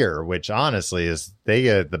get beer, which honestly is they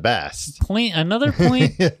get the best. Another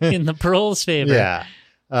point in the Proles' favor. Yeah.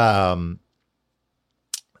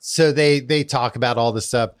 So they talk about all this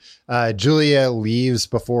stuff. Julia leaves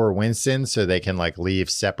before Winston so they can like leave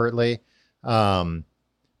separately.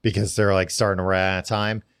 Because they're like starting to run out of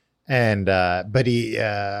time. And, but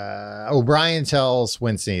O'Brien tells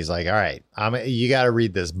Winston, he's like, all right, you got to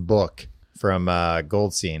read this book from,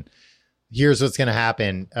 Goldstein. Here's what's going to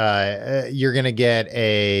happen. You're going to get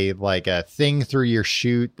a thing through your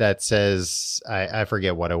chute that says, I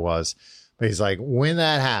forget what it was, but he's like, when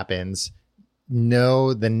that happens,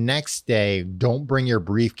 no, the next day, don't bring your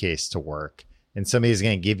briefcase to work. And somebody's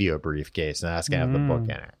going to give you a briefcase, and that's going to have the book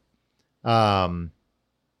in it.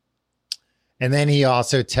 And then he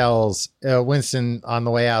also tells Winston on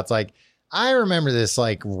the way out, it's like, I remember this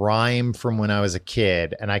like rhyme from when I was a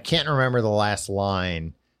kid, and I can't remember the last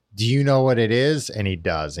line. Do you know what it is? And he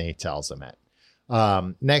does, and he tells him it.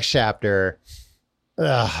 Next chapter,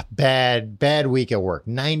 bad week at work,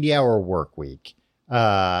 90-hour work week.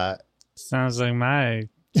 Sounds like my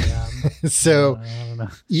job. So I don't know.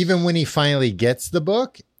 Even when he finally gets the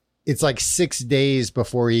book, it's like 6 days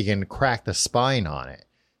before he can crack the spine on it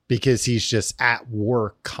because he's just at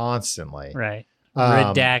work constantly. Right.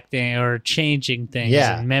 Redacting or changing things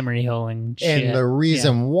and memory holing shit. And the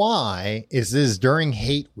reason why is this during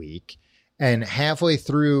Hate Week, and halfway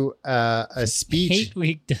through a speech. Hate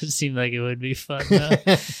Week does seem like it would be fun, though.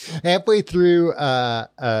 Halfway through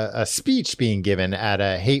a speech being given at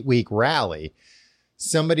a Hate Week rally,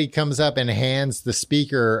 somebody comes up and hands the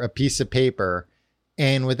speaker a piece of paper,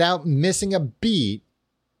 and without missing a beat,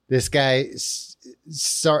 this guy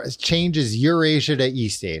changes Eurasia to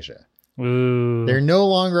East Asia. Ooh. They're no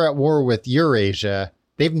longer at war with Eurasia.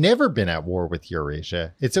 They've never been at war with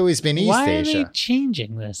Eurasia. It's always been East Asia. Why are they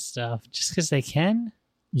changing this stuff? Just because they can?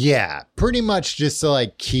 Yeah, pretty much just to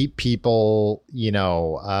like keep people,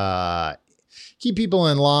 keep people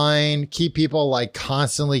in line, keep people like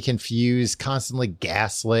constantly confused, constantly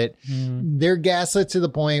gaslit. They're gaslit to the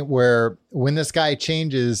point where when this guy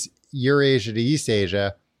changes Eurasia to East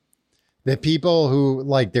Asia, the people who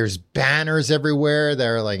like there's banners everywhere that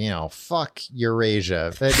are like, fuck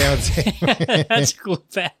Eurasia. They don't say that's a cool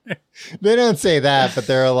banner. They don't say that, but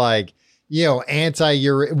they're like,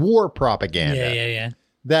 anti-war propaganda. Yeah.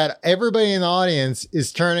 That everybody in the audience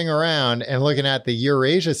is turning around and looking at the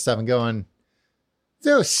Eurasia stuff and going,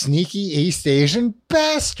 those sneaky East Asian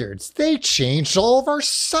bastards. They changed all of our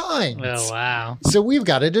signs. Oh, wow. So we've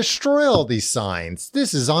got to destroy all these signs.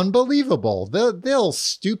 This is unbelievable. They'll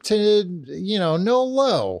stoop to, no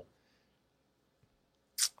low.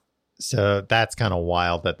 So that's kind of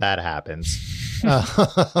wild that happens.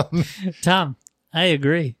 Tom, I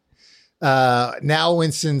agree. Now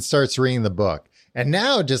Winston starts reading the book. And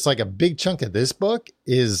now just like a big chunk of this book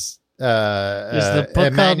is the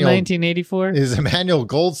book called 1984? Is Emmanuel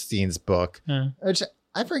Goldstein's book, which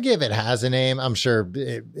I forget if it has a name. I'm sure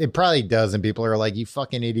it probably does, and people are like, you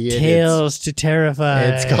fucking idiot. Tales to Terrify.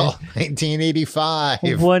 It's called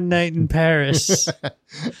 1985. One Night in Paris.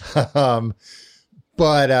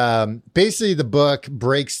 But basically the book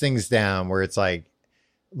breaks things down where it's like,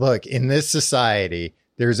 look, in this society,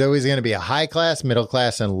 there's always going to be a high class, middle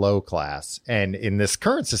class, and low class. And in this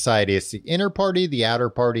current society, it's the inner party, the outer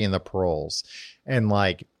party, and the proles. And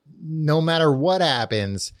like, no matter what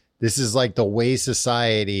happens, this is like the way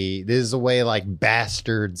society, this is the way like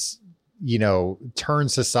bastards, turn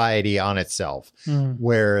society on itself,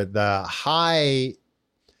 where the high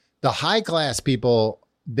class people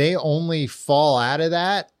they only fall out of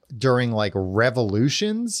that during like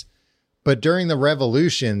revolutions. But during the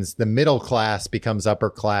revolutions, the middle class becomes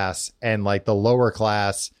upper class, and like the lower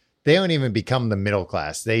class, they don't even become the middle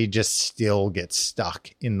class. They just still get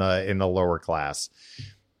stuck in the lower class.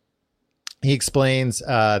 He explains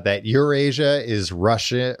that Eurasia is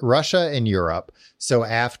Russia and Europe. So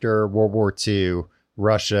after World War II,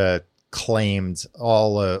 Russia claimed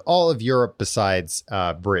all of Europe besides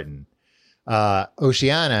Britain.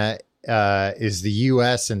 Oceania is the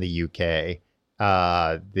US and the UK.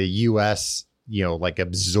 The US, like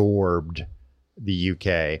absorbed the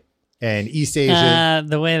UK, and East Asia.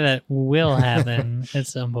 The way that will happen at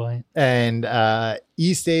some point. And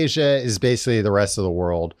East Asia is basically the rest of the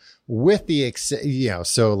world, with the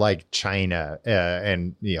so like China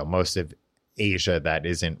and most of Asia that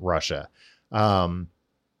isn't Russia.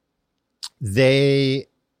 They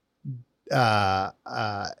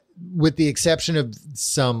with the exception of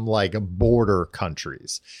some like border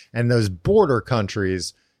countries, and those border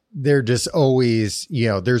countries, they're just always,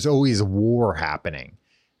 there's always war happening.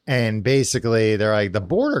 And basically they're like the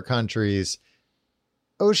border countries,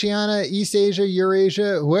 Oceania, East Asia,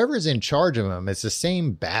 Eurasia, whoever's in charge of them, it's the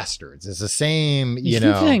same bastards. It's the same, Do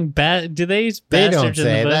they use bastards? They don't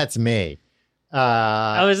say, that's me.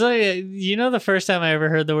 I was like, the first time I ever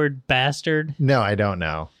heard the word bastard? No, I don't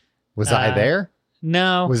know. Was I there?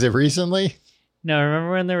 No. Was it recently? No,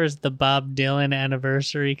 remember when there was the Bob Dylan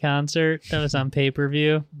anniversary concert that was on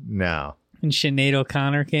pay-per-view? No. And Sinead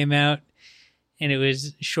O'Connor came out, and it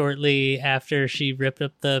was shortly after she ripped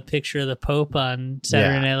up the picture of the Pope on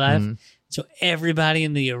Saturday Night Live. Mm-hmm. So everybody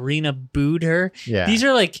in the arena booed her. Yeah. These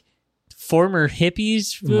are like former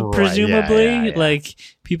hippies, presumably. Yeah. Like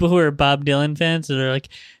people who are Bob Dylan fans that are like,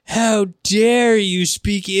 how dare you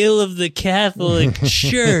speak ill of the Catholic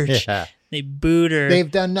Church? Yeah. They booed her. They've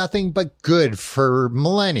done nothing but good for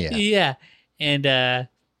millennia. Yeah. And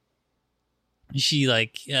she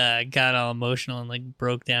got all emotional and like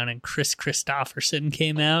broke down, and Chris Christopherson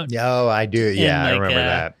came out. Oh, I do. Yeah, I remember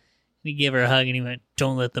that. He gave her a hug and he went,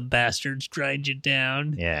 "Don't let the bastards grind you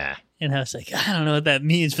down." Yeah. And I was like, I don't know what that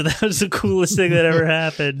means, but that was the coolest thing that ever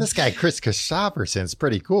happened. This guy, Chris Christopherson's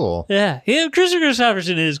pretty cool. Yeah. Chris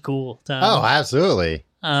Christopherson is cool, Tom. Oh, absolutely.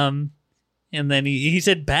 And then he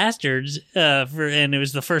said bastards, and it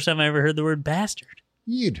was the first time I ever heard the word bastard.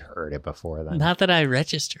 You'd heard it before then. Not that I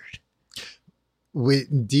registered.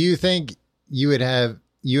 Do you think you would have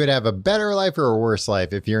a better life or a worse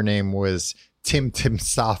life if your name was Tim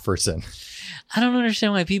Sofferson? I don't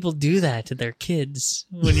understand why people do that to their kids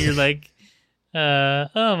when you're like,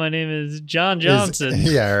 my name is John Johnson.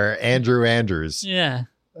 Or Andrew Andrews. Yeah.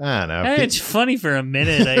 I don't know. It's funny for a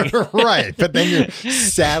minute. Right. But then you're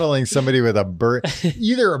saddling somebody with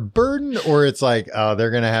either a burden, or it's like, oh,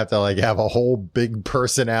 they're going to have have a whole big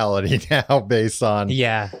personality now based on.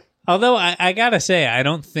 Yeah. Although I got to say, I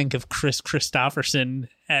don't think of Chris Christopherson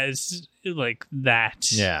as like that.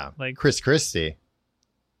 Yeah. Like Chris Christie.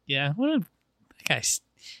 Yeah. What a guy's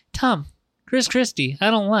Tom. Chris Christie. I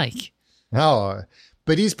don't like. Oh,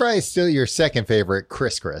 but he's probably still your second favorite,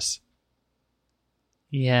 Chris.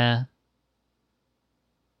 Yeah.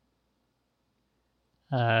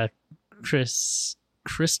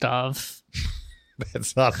 Christoph.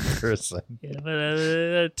 That's not a person. Yeah, but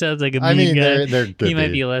that sounds like a mean guy. They're good. He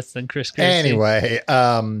might be less than Chris Christie. Anyway,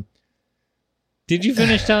 did you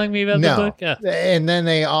finish telling me about the book? Oh. And then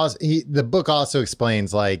the book also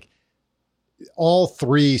explains like all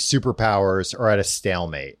three superpowers are at a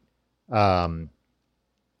stalemate. No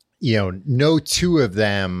two of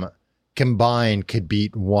them combined could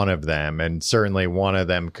beat one of them, and certainly one of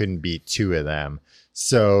them couldn't beat two of them.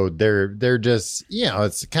 So they're just,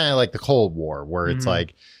 it's kind of like the Cold War, where it's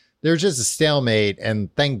like there's just a stalemate,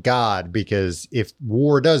 and thank God, because if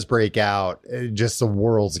war does break out, just the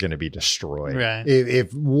world's going to be destroyed. Right.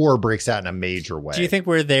 If war breaks out in a major way. Do you think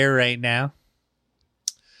we're there right now?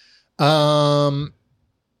 I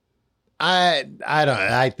don't.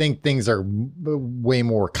 I think things are way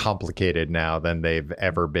more complicated now than they've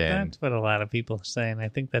ever been. That's what a lot of people are saying. I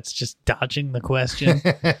think that's just dodging the question.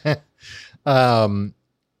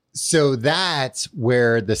 So that's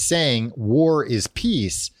where the saying "war is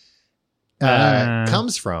peace"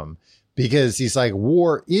 comes from, because he's like,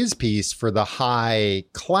 war is peace for the high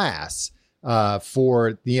class,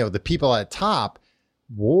 for the people at top.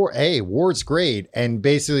 War's great, and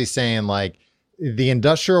basically saying like, the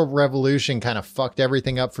Industrial Revolution kind of fucked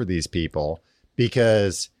everything up for these people,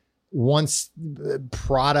 because once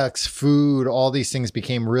products, food, all these things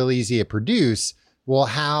became real easy to produce, well,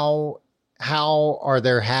 how are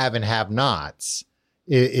there have and have nots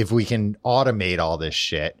if we can automate all this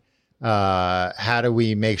shit? How do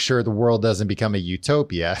we make sure the world doesn't become a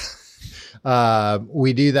utopia?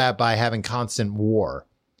 We do that by having constant war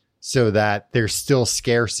so that there's still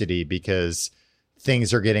scarcity because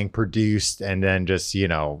things are getting produced and then just,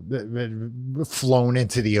 flown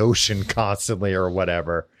into the ocean constantly or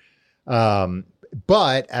whatever.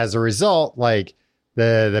 But as a result, like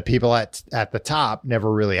the people at the top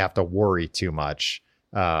never really have to worry too much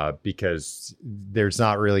because there's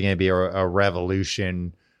not really going to be a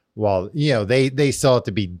revolution. Well, they still have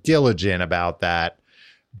to be diligent about that,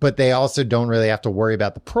 but they also don't really have to worry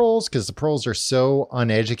about the proles because the proles are so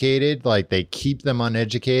uneducated. Like they keep them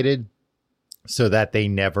uneducated so that it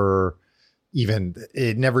never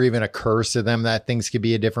even occurs to them that things could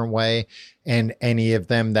be a different way. And any of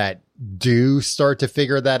them that do start to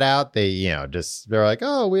figure that out, they're like,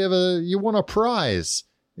 oh, you won a prize.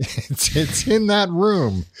 it's in that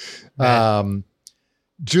room. Right.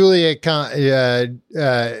 Julia,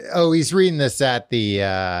 he's reading this at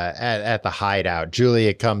the hideout.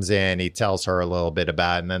 Julia comes in, he tells her a little bit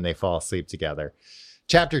about it, and then they fall asleep together.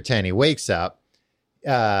 Chapter 10, he wakes up.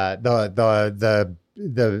 The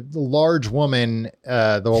large woman,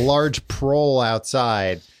 the large prole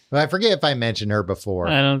outside. I forget if I mentioned her before.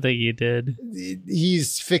 I don't think you did.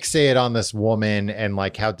 He's fixated on this woman and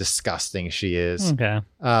like how disgusting she is. Okay.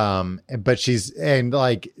 But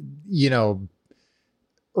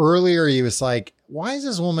earlier he was like, why is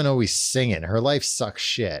this woman always singing? Her life sucks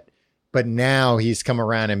shit. But now he's come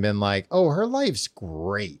around and been like, oh, her life's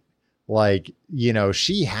great. Like,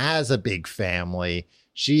 she has a big family.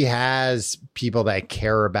 She has people that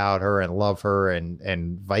care about her and love her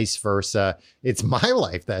and vice versa. It's my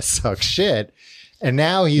life that sucks shit. And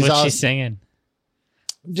now he's What's she singing?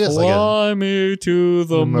 Just Fly me to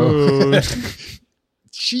the moon.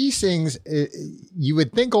 She sings. You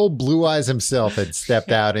would think old Blue Eyes himself had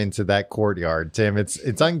stepped out into that courtyard, Tim. It's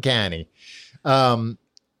uncanny.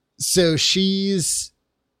 So she's,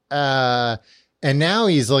 and now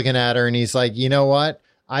he's looking at her and he's like, you know what?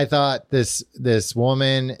 I thought this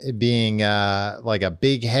woman being like a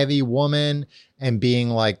big, heavy woman and being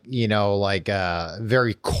like,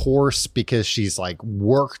 very coarse because she's like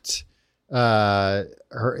worked. He's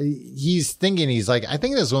like, I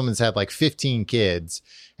think this woman's had like 15 kids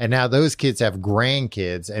and now those kids have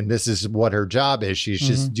grandkids and this is what her job is. She's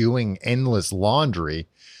just doing endless laundry,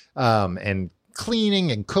 and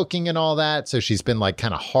cleaning and cooking and all that. So she's been like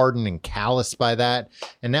kind of hardened and calloused by that.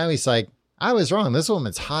 And now he's like, I was wrong. This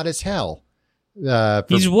woman's hot as hell.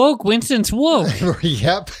 He's woke. Winston's woke.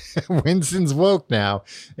 Yep. Winston's woke now.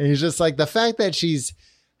 And he's just like, the fact that she's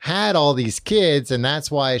had all these kids and that's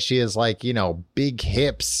why she has like, big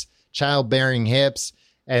hips, childbearing hips,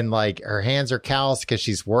 and like her hands are calloused because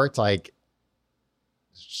she's worked, like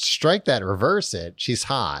strike that, reverse it. She's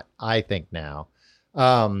hot, I think now.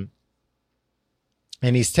 And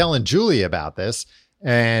he's telling Julie about this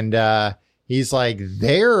and, he's like,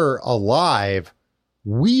 they're alive.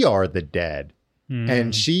 We are the dead.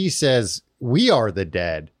 And she says, we are the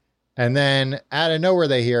dead. And then out of nowhere,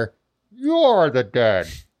 they hear, you're the dead.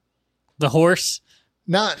 The horse?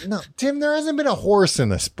 No, Tim, there hasn't been a horse in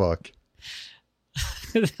this book.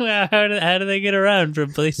 How do they get around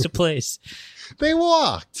from place to place? They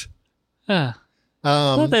walked. I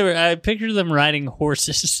thought I pictured them riding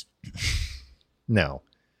horses. No.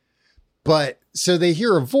 But so they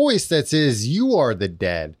hear a voice that says, you are the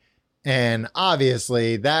dead. And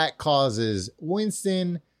obviously that causes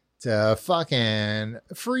Winston to fucking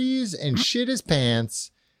freeze and shit his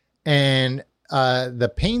pants. And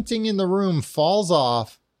the painting in the room falls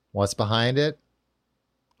off. What's behind it?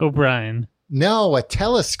 O'Brien. No, a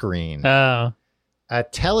telescreen. Oh. A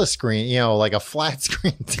telescreen, like a flat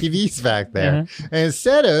screen TV's back there. And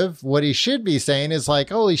instead of what he should be saying is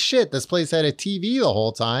like, holy shit, this place had a TV the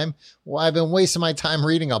whole time. Well, I've been wasting my time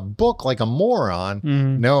reading a book like a moron.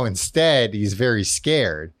 No, instead, he's very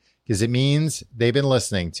scared because it means they've been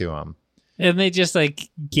listening to him. And they just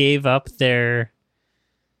like gave up their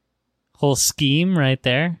whole scheme right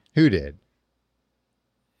there. Who did?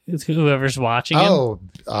 It's whoever's watching him. Oh,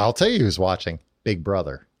 I'll tell you who's watching. Big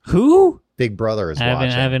Brother. Who? Big Brother is watching.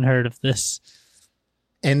 I haven't heard of this.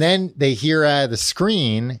 And then they hear out of the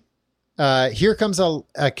screen, here comes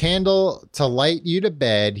a candle to light you to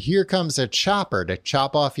bed. Here comes a chopper to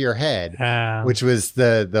chop off your head, which was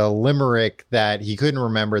the limerick that he couldn't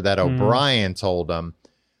remember that O'Brien told him.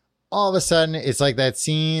 All of a sudden, it's like that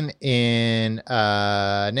scene in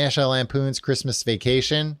National Lampoon's Christmas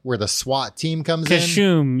Vacation where the SWAT team comes in.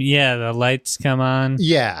 Kashoom, yeah, the lights come on.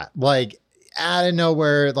 Yeah, like out of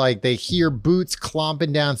nowhere, like they hear boots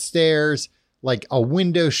clomping downstairs, like a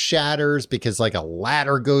window shatters because like a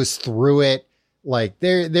ladder goes through it. Like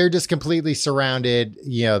they're just completely surrounded.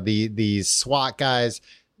 You know, these SWAT guys,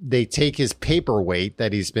 they take his paperweight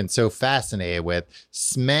that he's been so fascinated with,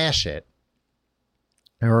 smash it.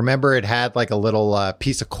 And remember, it had like a little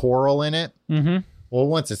piece of coral in it. Mm-hmm. Well,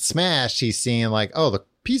 once it's smashed, he's seeing like, oh, the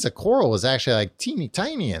piece of coral was actually like teeny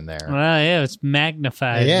tiny in there. Well, yeah, it's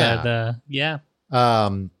magnified. Yeah.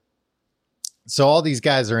 So all these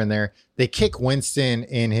guys are in there. They kick Winston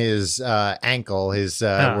in his ankle, where he's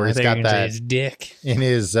got that his dick in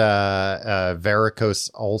his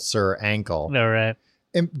varicose ulcer ankle. All right.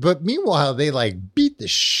 But meanwhile, they like beat the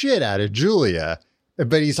shit out of Julia.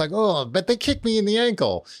 But he's like, oh, but they kicked me in the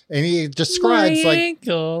ankle. And he describes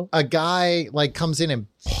a guy like comes in and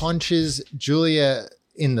punches Julia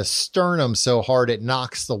in the sternum so hard it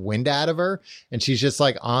knocks the wind out of her. And she's just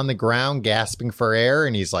like on the ground gasping for air.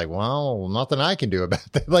 And he's like, well, nothing I can do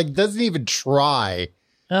about that. Like, doesn't even try.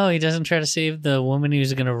 Oh, he doesn't try to save the woman he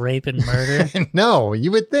was going to rape and murder? No,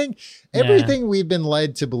 you would think everything we've been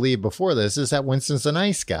led to believe before this is that Winston's a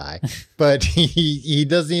nice guy, but he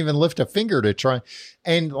doesn't even lift a finger to try.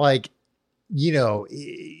 And like, you know,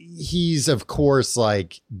 he's of course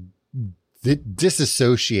like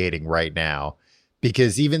disassociating right now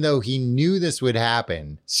because even though he knew this would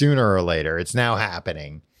happen sooner or later, it's now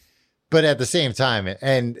happening. But at the same time,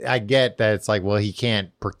 and I get that it's like, well, he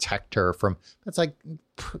can't protect her from, it's like,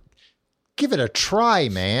 give it a try,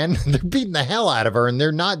 man. They're beating the hell out of her and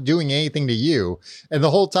they're not doing anything to you. And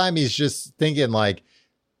the whole time he's just thinking like,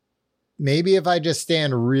 maybe if I just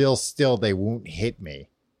stand real still, they won't hit me.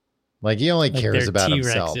 Like he only cares about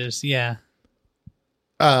himself. Yeah.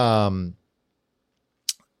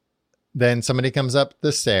 Then somebody comes up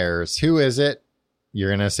the stairs. Who is it? You're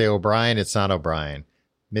going to say O'Brien. It's not O'Brien.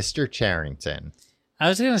 Mr. Charrington. I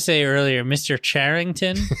was going to say earlier, Mr.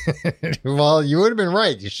 Charrington. Well, you would have been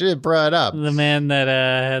right. You should have brought it up. The man that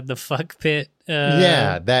had the fuck pit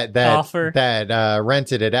that offer. That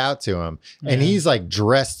rented it out to him. And he's like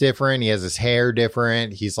dressed different. He has his hair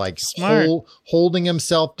different. He's like holding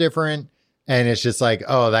himself different. And it's just like,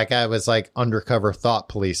 oh, that guy was like undercover thought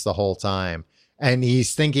police the whole time. And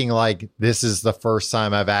he's thinking like, this is the first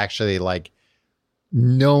time I've actually like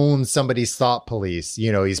known somebody's thought police.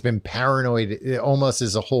 You know, he's been paranoid almost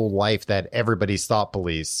his whole life that everybody's thought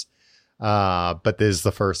police. But this is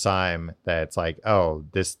the first time that it's like, oh,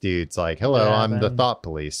 this dude's like, hello, I'm the thought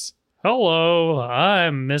police. Hello,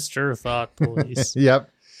 I'm Mr. Thought Police. Yep.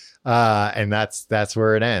 And that's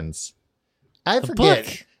where it ends. I forget.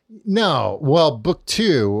 Book? No. Well, book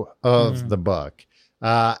 2 of the book.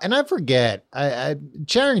 And I forget,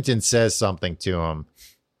 Charrington says something to him.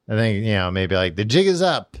 I think, you know, maybe like the jig is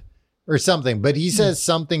up or something, but he says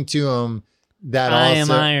something to him that I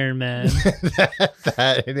am Iron Man.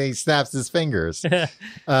 that and he snaps his fingers.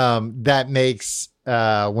 That makes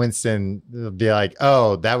Winston be like,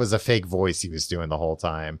 oh, that was a fake voice he was doing the whole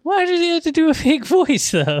time. Why did he have to do a fake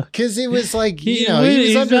voice though? Because it was like, he's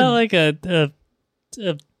not like a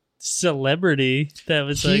celebrity that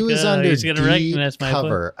was he was under he's gonna recognize my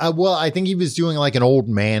cover. Well, I think he was doing like an old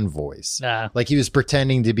man voice. Like he was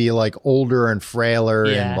pretending to be like older and frailer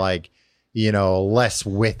and like, you know, less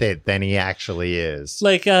with it than he actually is.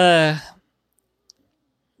 Like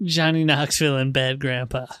Johnny Knoxville in Bad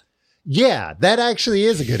Grandpa. Yeah, that actually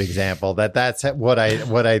is a good example. That's what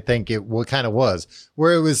I think it kind of was,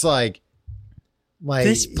 where it was like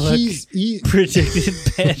this book predicted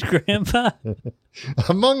Bad Grandpa.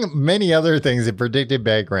 Among many other things, it predicted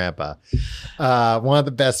Bad Grandpa. One of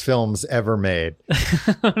the best films ever made.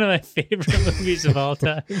 One of my favorite movies of all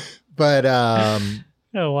time. But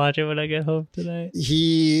I'll watch it when I get home tonight.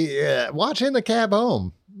 Watch in the cab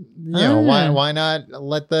home. You know, why not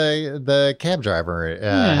let the cab driver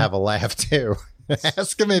have a laugh too?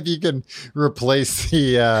 Ask him if you can replace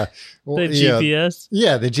the GPS.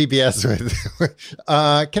 Yeah, the GPS with.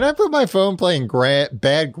 Can I put my phone playing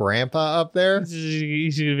Bad Grandpa up there?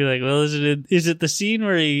 He's gonna be like, well, is it the scene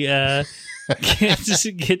where he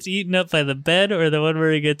gets eaten up by the bed, or the one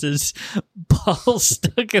where he gets his balls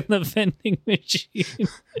stuck in the vending machine,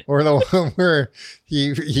 or the one where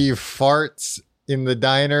he farts in the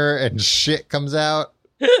diner and shit comes out?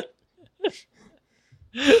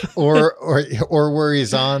 or where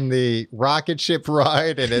he's on the rocket ship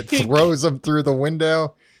ride and it throws him through the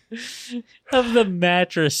window of the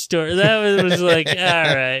mattress store. That was like, all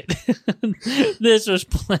right, this was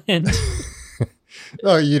planned.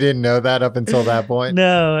 Oh, you didn't know that up until that point?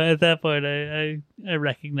 No, at that point I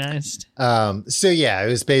recognized. So yeah, it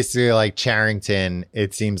was basically like Charrington.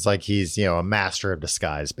 It seems like he's, you know, a master of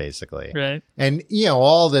disguise basically. Right. And, you know,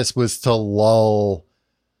 all this was to lull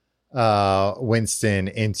Winston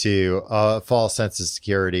into a false sense of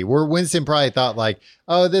security, where Winston probably thought like,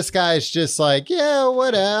 oh, this guy's just like, yeah,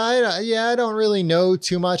 what? I don't really know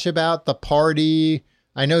too much about the party.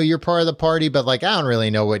 I know you're part of the party, but like, I don't really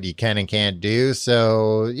know what you can and can't do.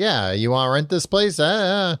 So yeah, you want to rent this place?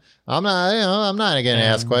 I'm not going to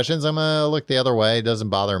ask questions. I'm going to look the other way. It doesn't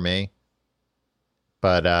bother me.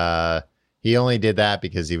 But he only did that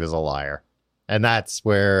because he was a liar. And that's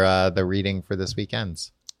where the reading for this week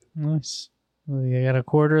ends. Nice. Well, you got a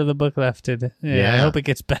quarter of the book left. I hope it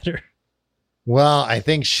gets better. Well, I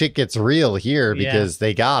think shit gets real here because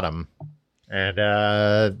they got him. And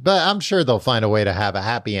but I'm sure they'll find a way to have a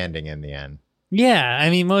happy ending in the end. Yeah, I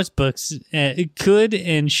mean, most books could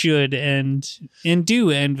and should and do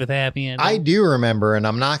end with a happy ending. I do remember, and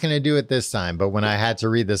I'm not going to do it this time, but when I had to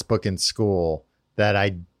read this book in school, that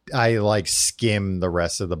I like skimmed the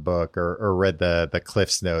rest of the book or read the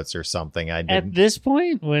Cliff's Notes or something. I didn't. At this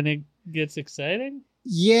point, when it gets exciting?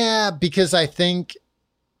 Yeah, because I think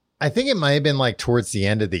it might have been like towards the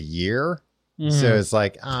end of the year. Mm-hmm. So it's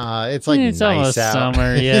like, it's like it's nice almost out.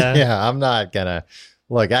 Summer, yeah. Yeah, I'm not gonna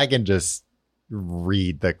look. I can just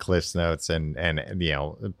read the Cliff's Notes and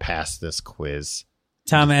pass this quiz.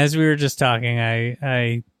 Tom, as we were just talking,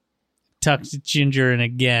 I tucked Ginger in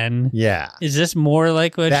again. Yeah. Is this more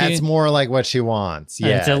like what That's more like what she wants.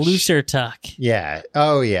 Yeah. It's a looser tuck. Yeah.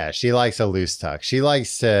 Oh, yeah. She likes a loose tuck. She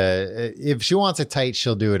likes to, if she wants it tight,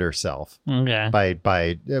 she'll do it herself. Okay.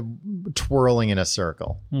 By twirling in a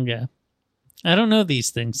circle. Okay. I don't know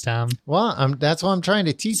these things, Tom. Well, that's what I'm trying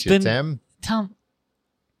to teach you, Tim. Tom,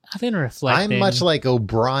 I've been reflecting. I'm much like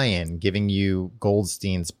O'Brien giving you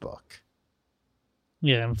Goldstein's book.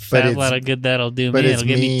 Yeah, fat lot of good that'll do me. It'll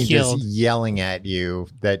get me killed. Just yelling at you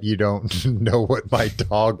that you don't know what my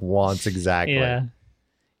dog wants exactly. Yeah,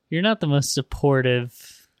 you're not the most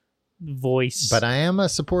supportive voice, but I am a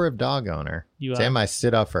supportive dog owner. You Tim, are. I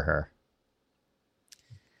stood up for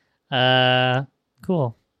her.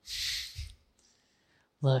 Cool.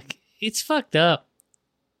 Look, it's fucked up.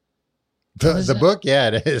 The book, yeah,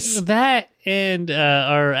 it is. That and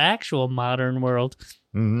our actual modern world.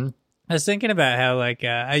 Mm-hmm. I was thinking about how, like,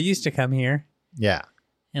 I used to come here. Yeah.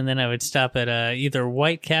 And then I would stop at either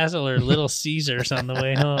White Castle or Little Caesars on the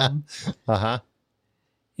way home. Uh-huh.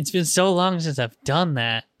 It's been so long since I've done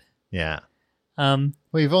that. Yeah. Well,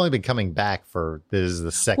 you've only been coming back for, this is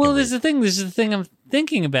the second Well, week. this is the thing I'm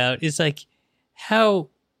thinking about. Is like how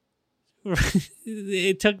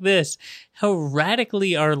it took this, how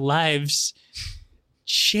radically our lives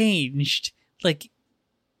changed, like,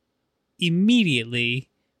 immediately.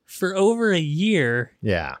 For over a year,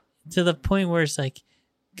 yeah, to the point where it's like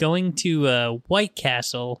going to White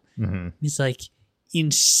Castle is like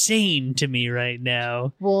insane to me right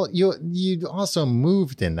now. Well, you also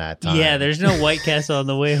moved in that time. Yeah, there's no White Castle on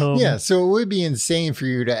the way home. Yeah, so it would be insane for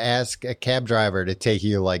you to ask a cab driver to take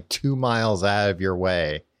you like 2 miles out of your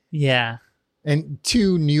way. Yeah, and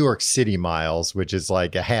 2 New York City miles, which is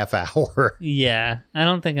like a half hour. Yeah, I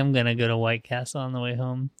don't think I'm gonna go to White Castle on the way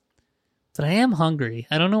home. But I am hungry.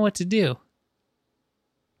 I don't know what to do.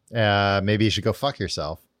 Maybe you should go fuck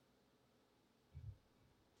yourself.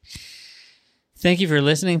 Thank you for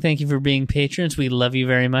listening. Thank you for being patrons. We love you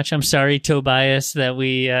very much. I'm sorry, Tobias, that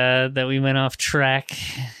we went off track.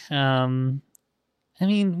 I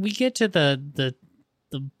mean, we get to the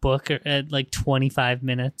book at like 25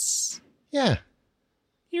 minutes. Yeah.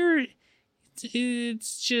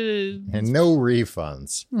 It's just and no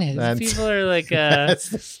refunds. Yeah, people are like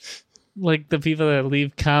like the people that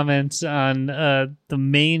leave comments on the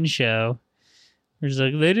main show. There's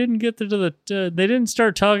like they didn't get to they didn't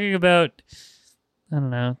start talking about, I don't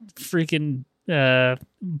know, freaking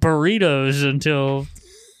burritos until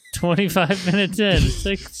 25 minutes in. It's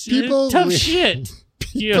like tough shit.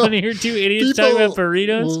 You want to hear 2 idiots talk about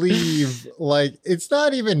burritos? Leave like it's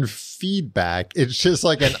not even feedback. It's just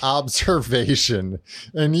like an observation,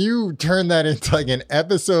 and you turn that into like an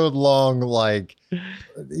episode long. Like,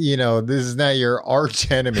 this is not your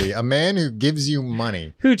arch enemy, a man who gives you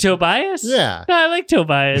money. Who, Tobias? Yeah, no, I like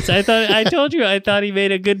Tobias. I told you I thought he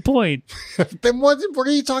made a good point. Then what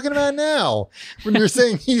are you talking about now? When you're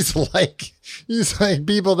saying he's like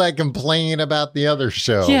people that complain about the other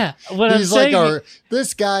show. Yeah, what he's I'm saying. Like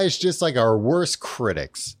this guy's just like our worst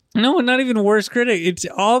critics. No, not even worst critic. It's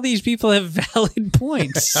all these people have valid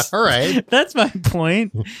points. All right. That's my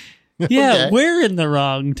point. Yeah, okay. We're in the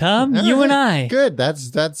wrong, Tom. All you right. And I. Good.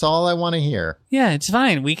 That's all I want to hear. Yeah, it's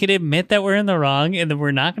fine. We could admit that we're in the wrong and that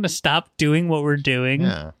we're not going to stop doing what we're doing.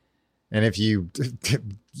 Yeah. And if you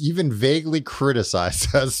even vaguely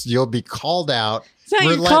criticize us, you'll be called out. It's not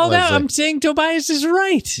you called out. I'm saying Tobias is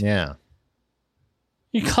right. Yeah.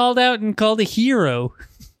 You're called out and called a hero.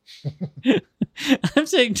 I'm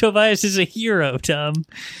saying Tobias is a hero, Tom.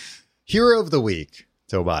 Hero of the week,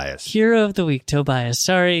 Tobias. Hero of the week, Tobias.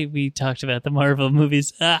 Sorry we talked about the Marvel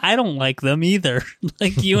movies. I don't like them either.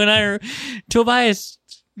 Like you and I are... Tobias,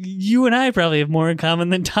 you and I probably have more in common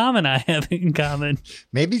than Tom and I have in common.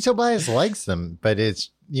 Maybe Tobias likes them, but it's,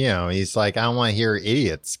 he's like, I don't want to hear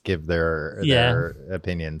idiots give their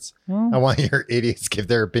opinions. I want to hear idiots give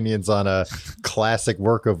their opinions on a classic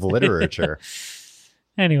work of literature.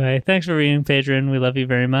 Anyway, thanks for being patron. We love you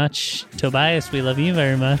very much. Tobias, we love you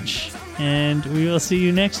very much. And we will see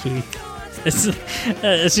you next week.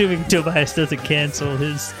 Assuming Tobias doesn't cancel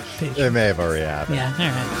his Patreon. It may have already happened. Yeah,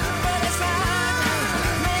 all right.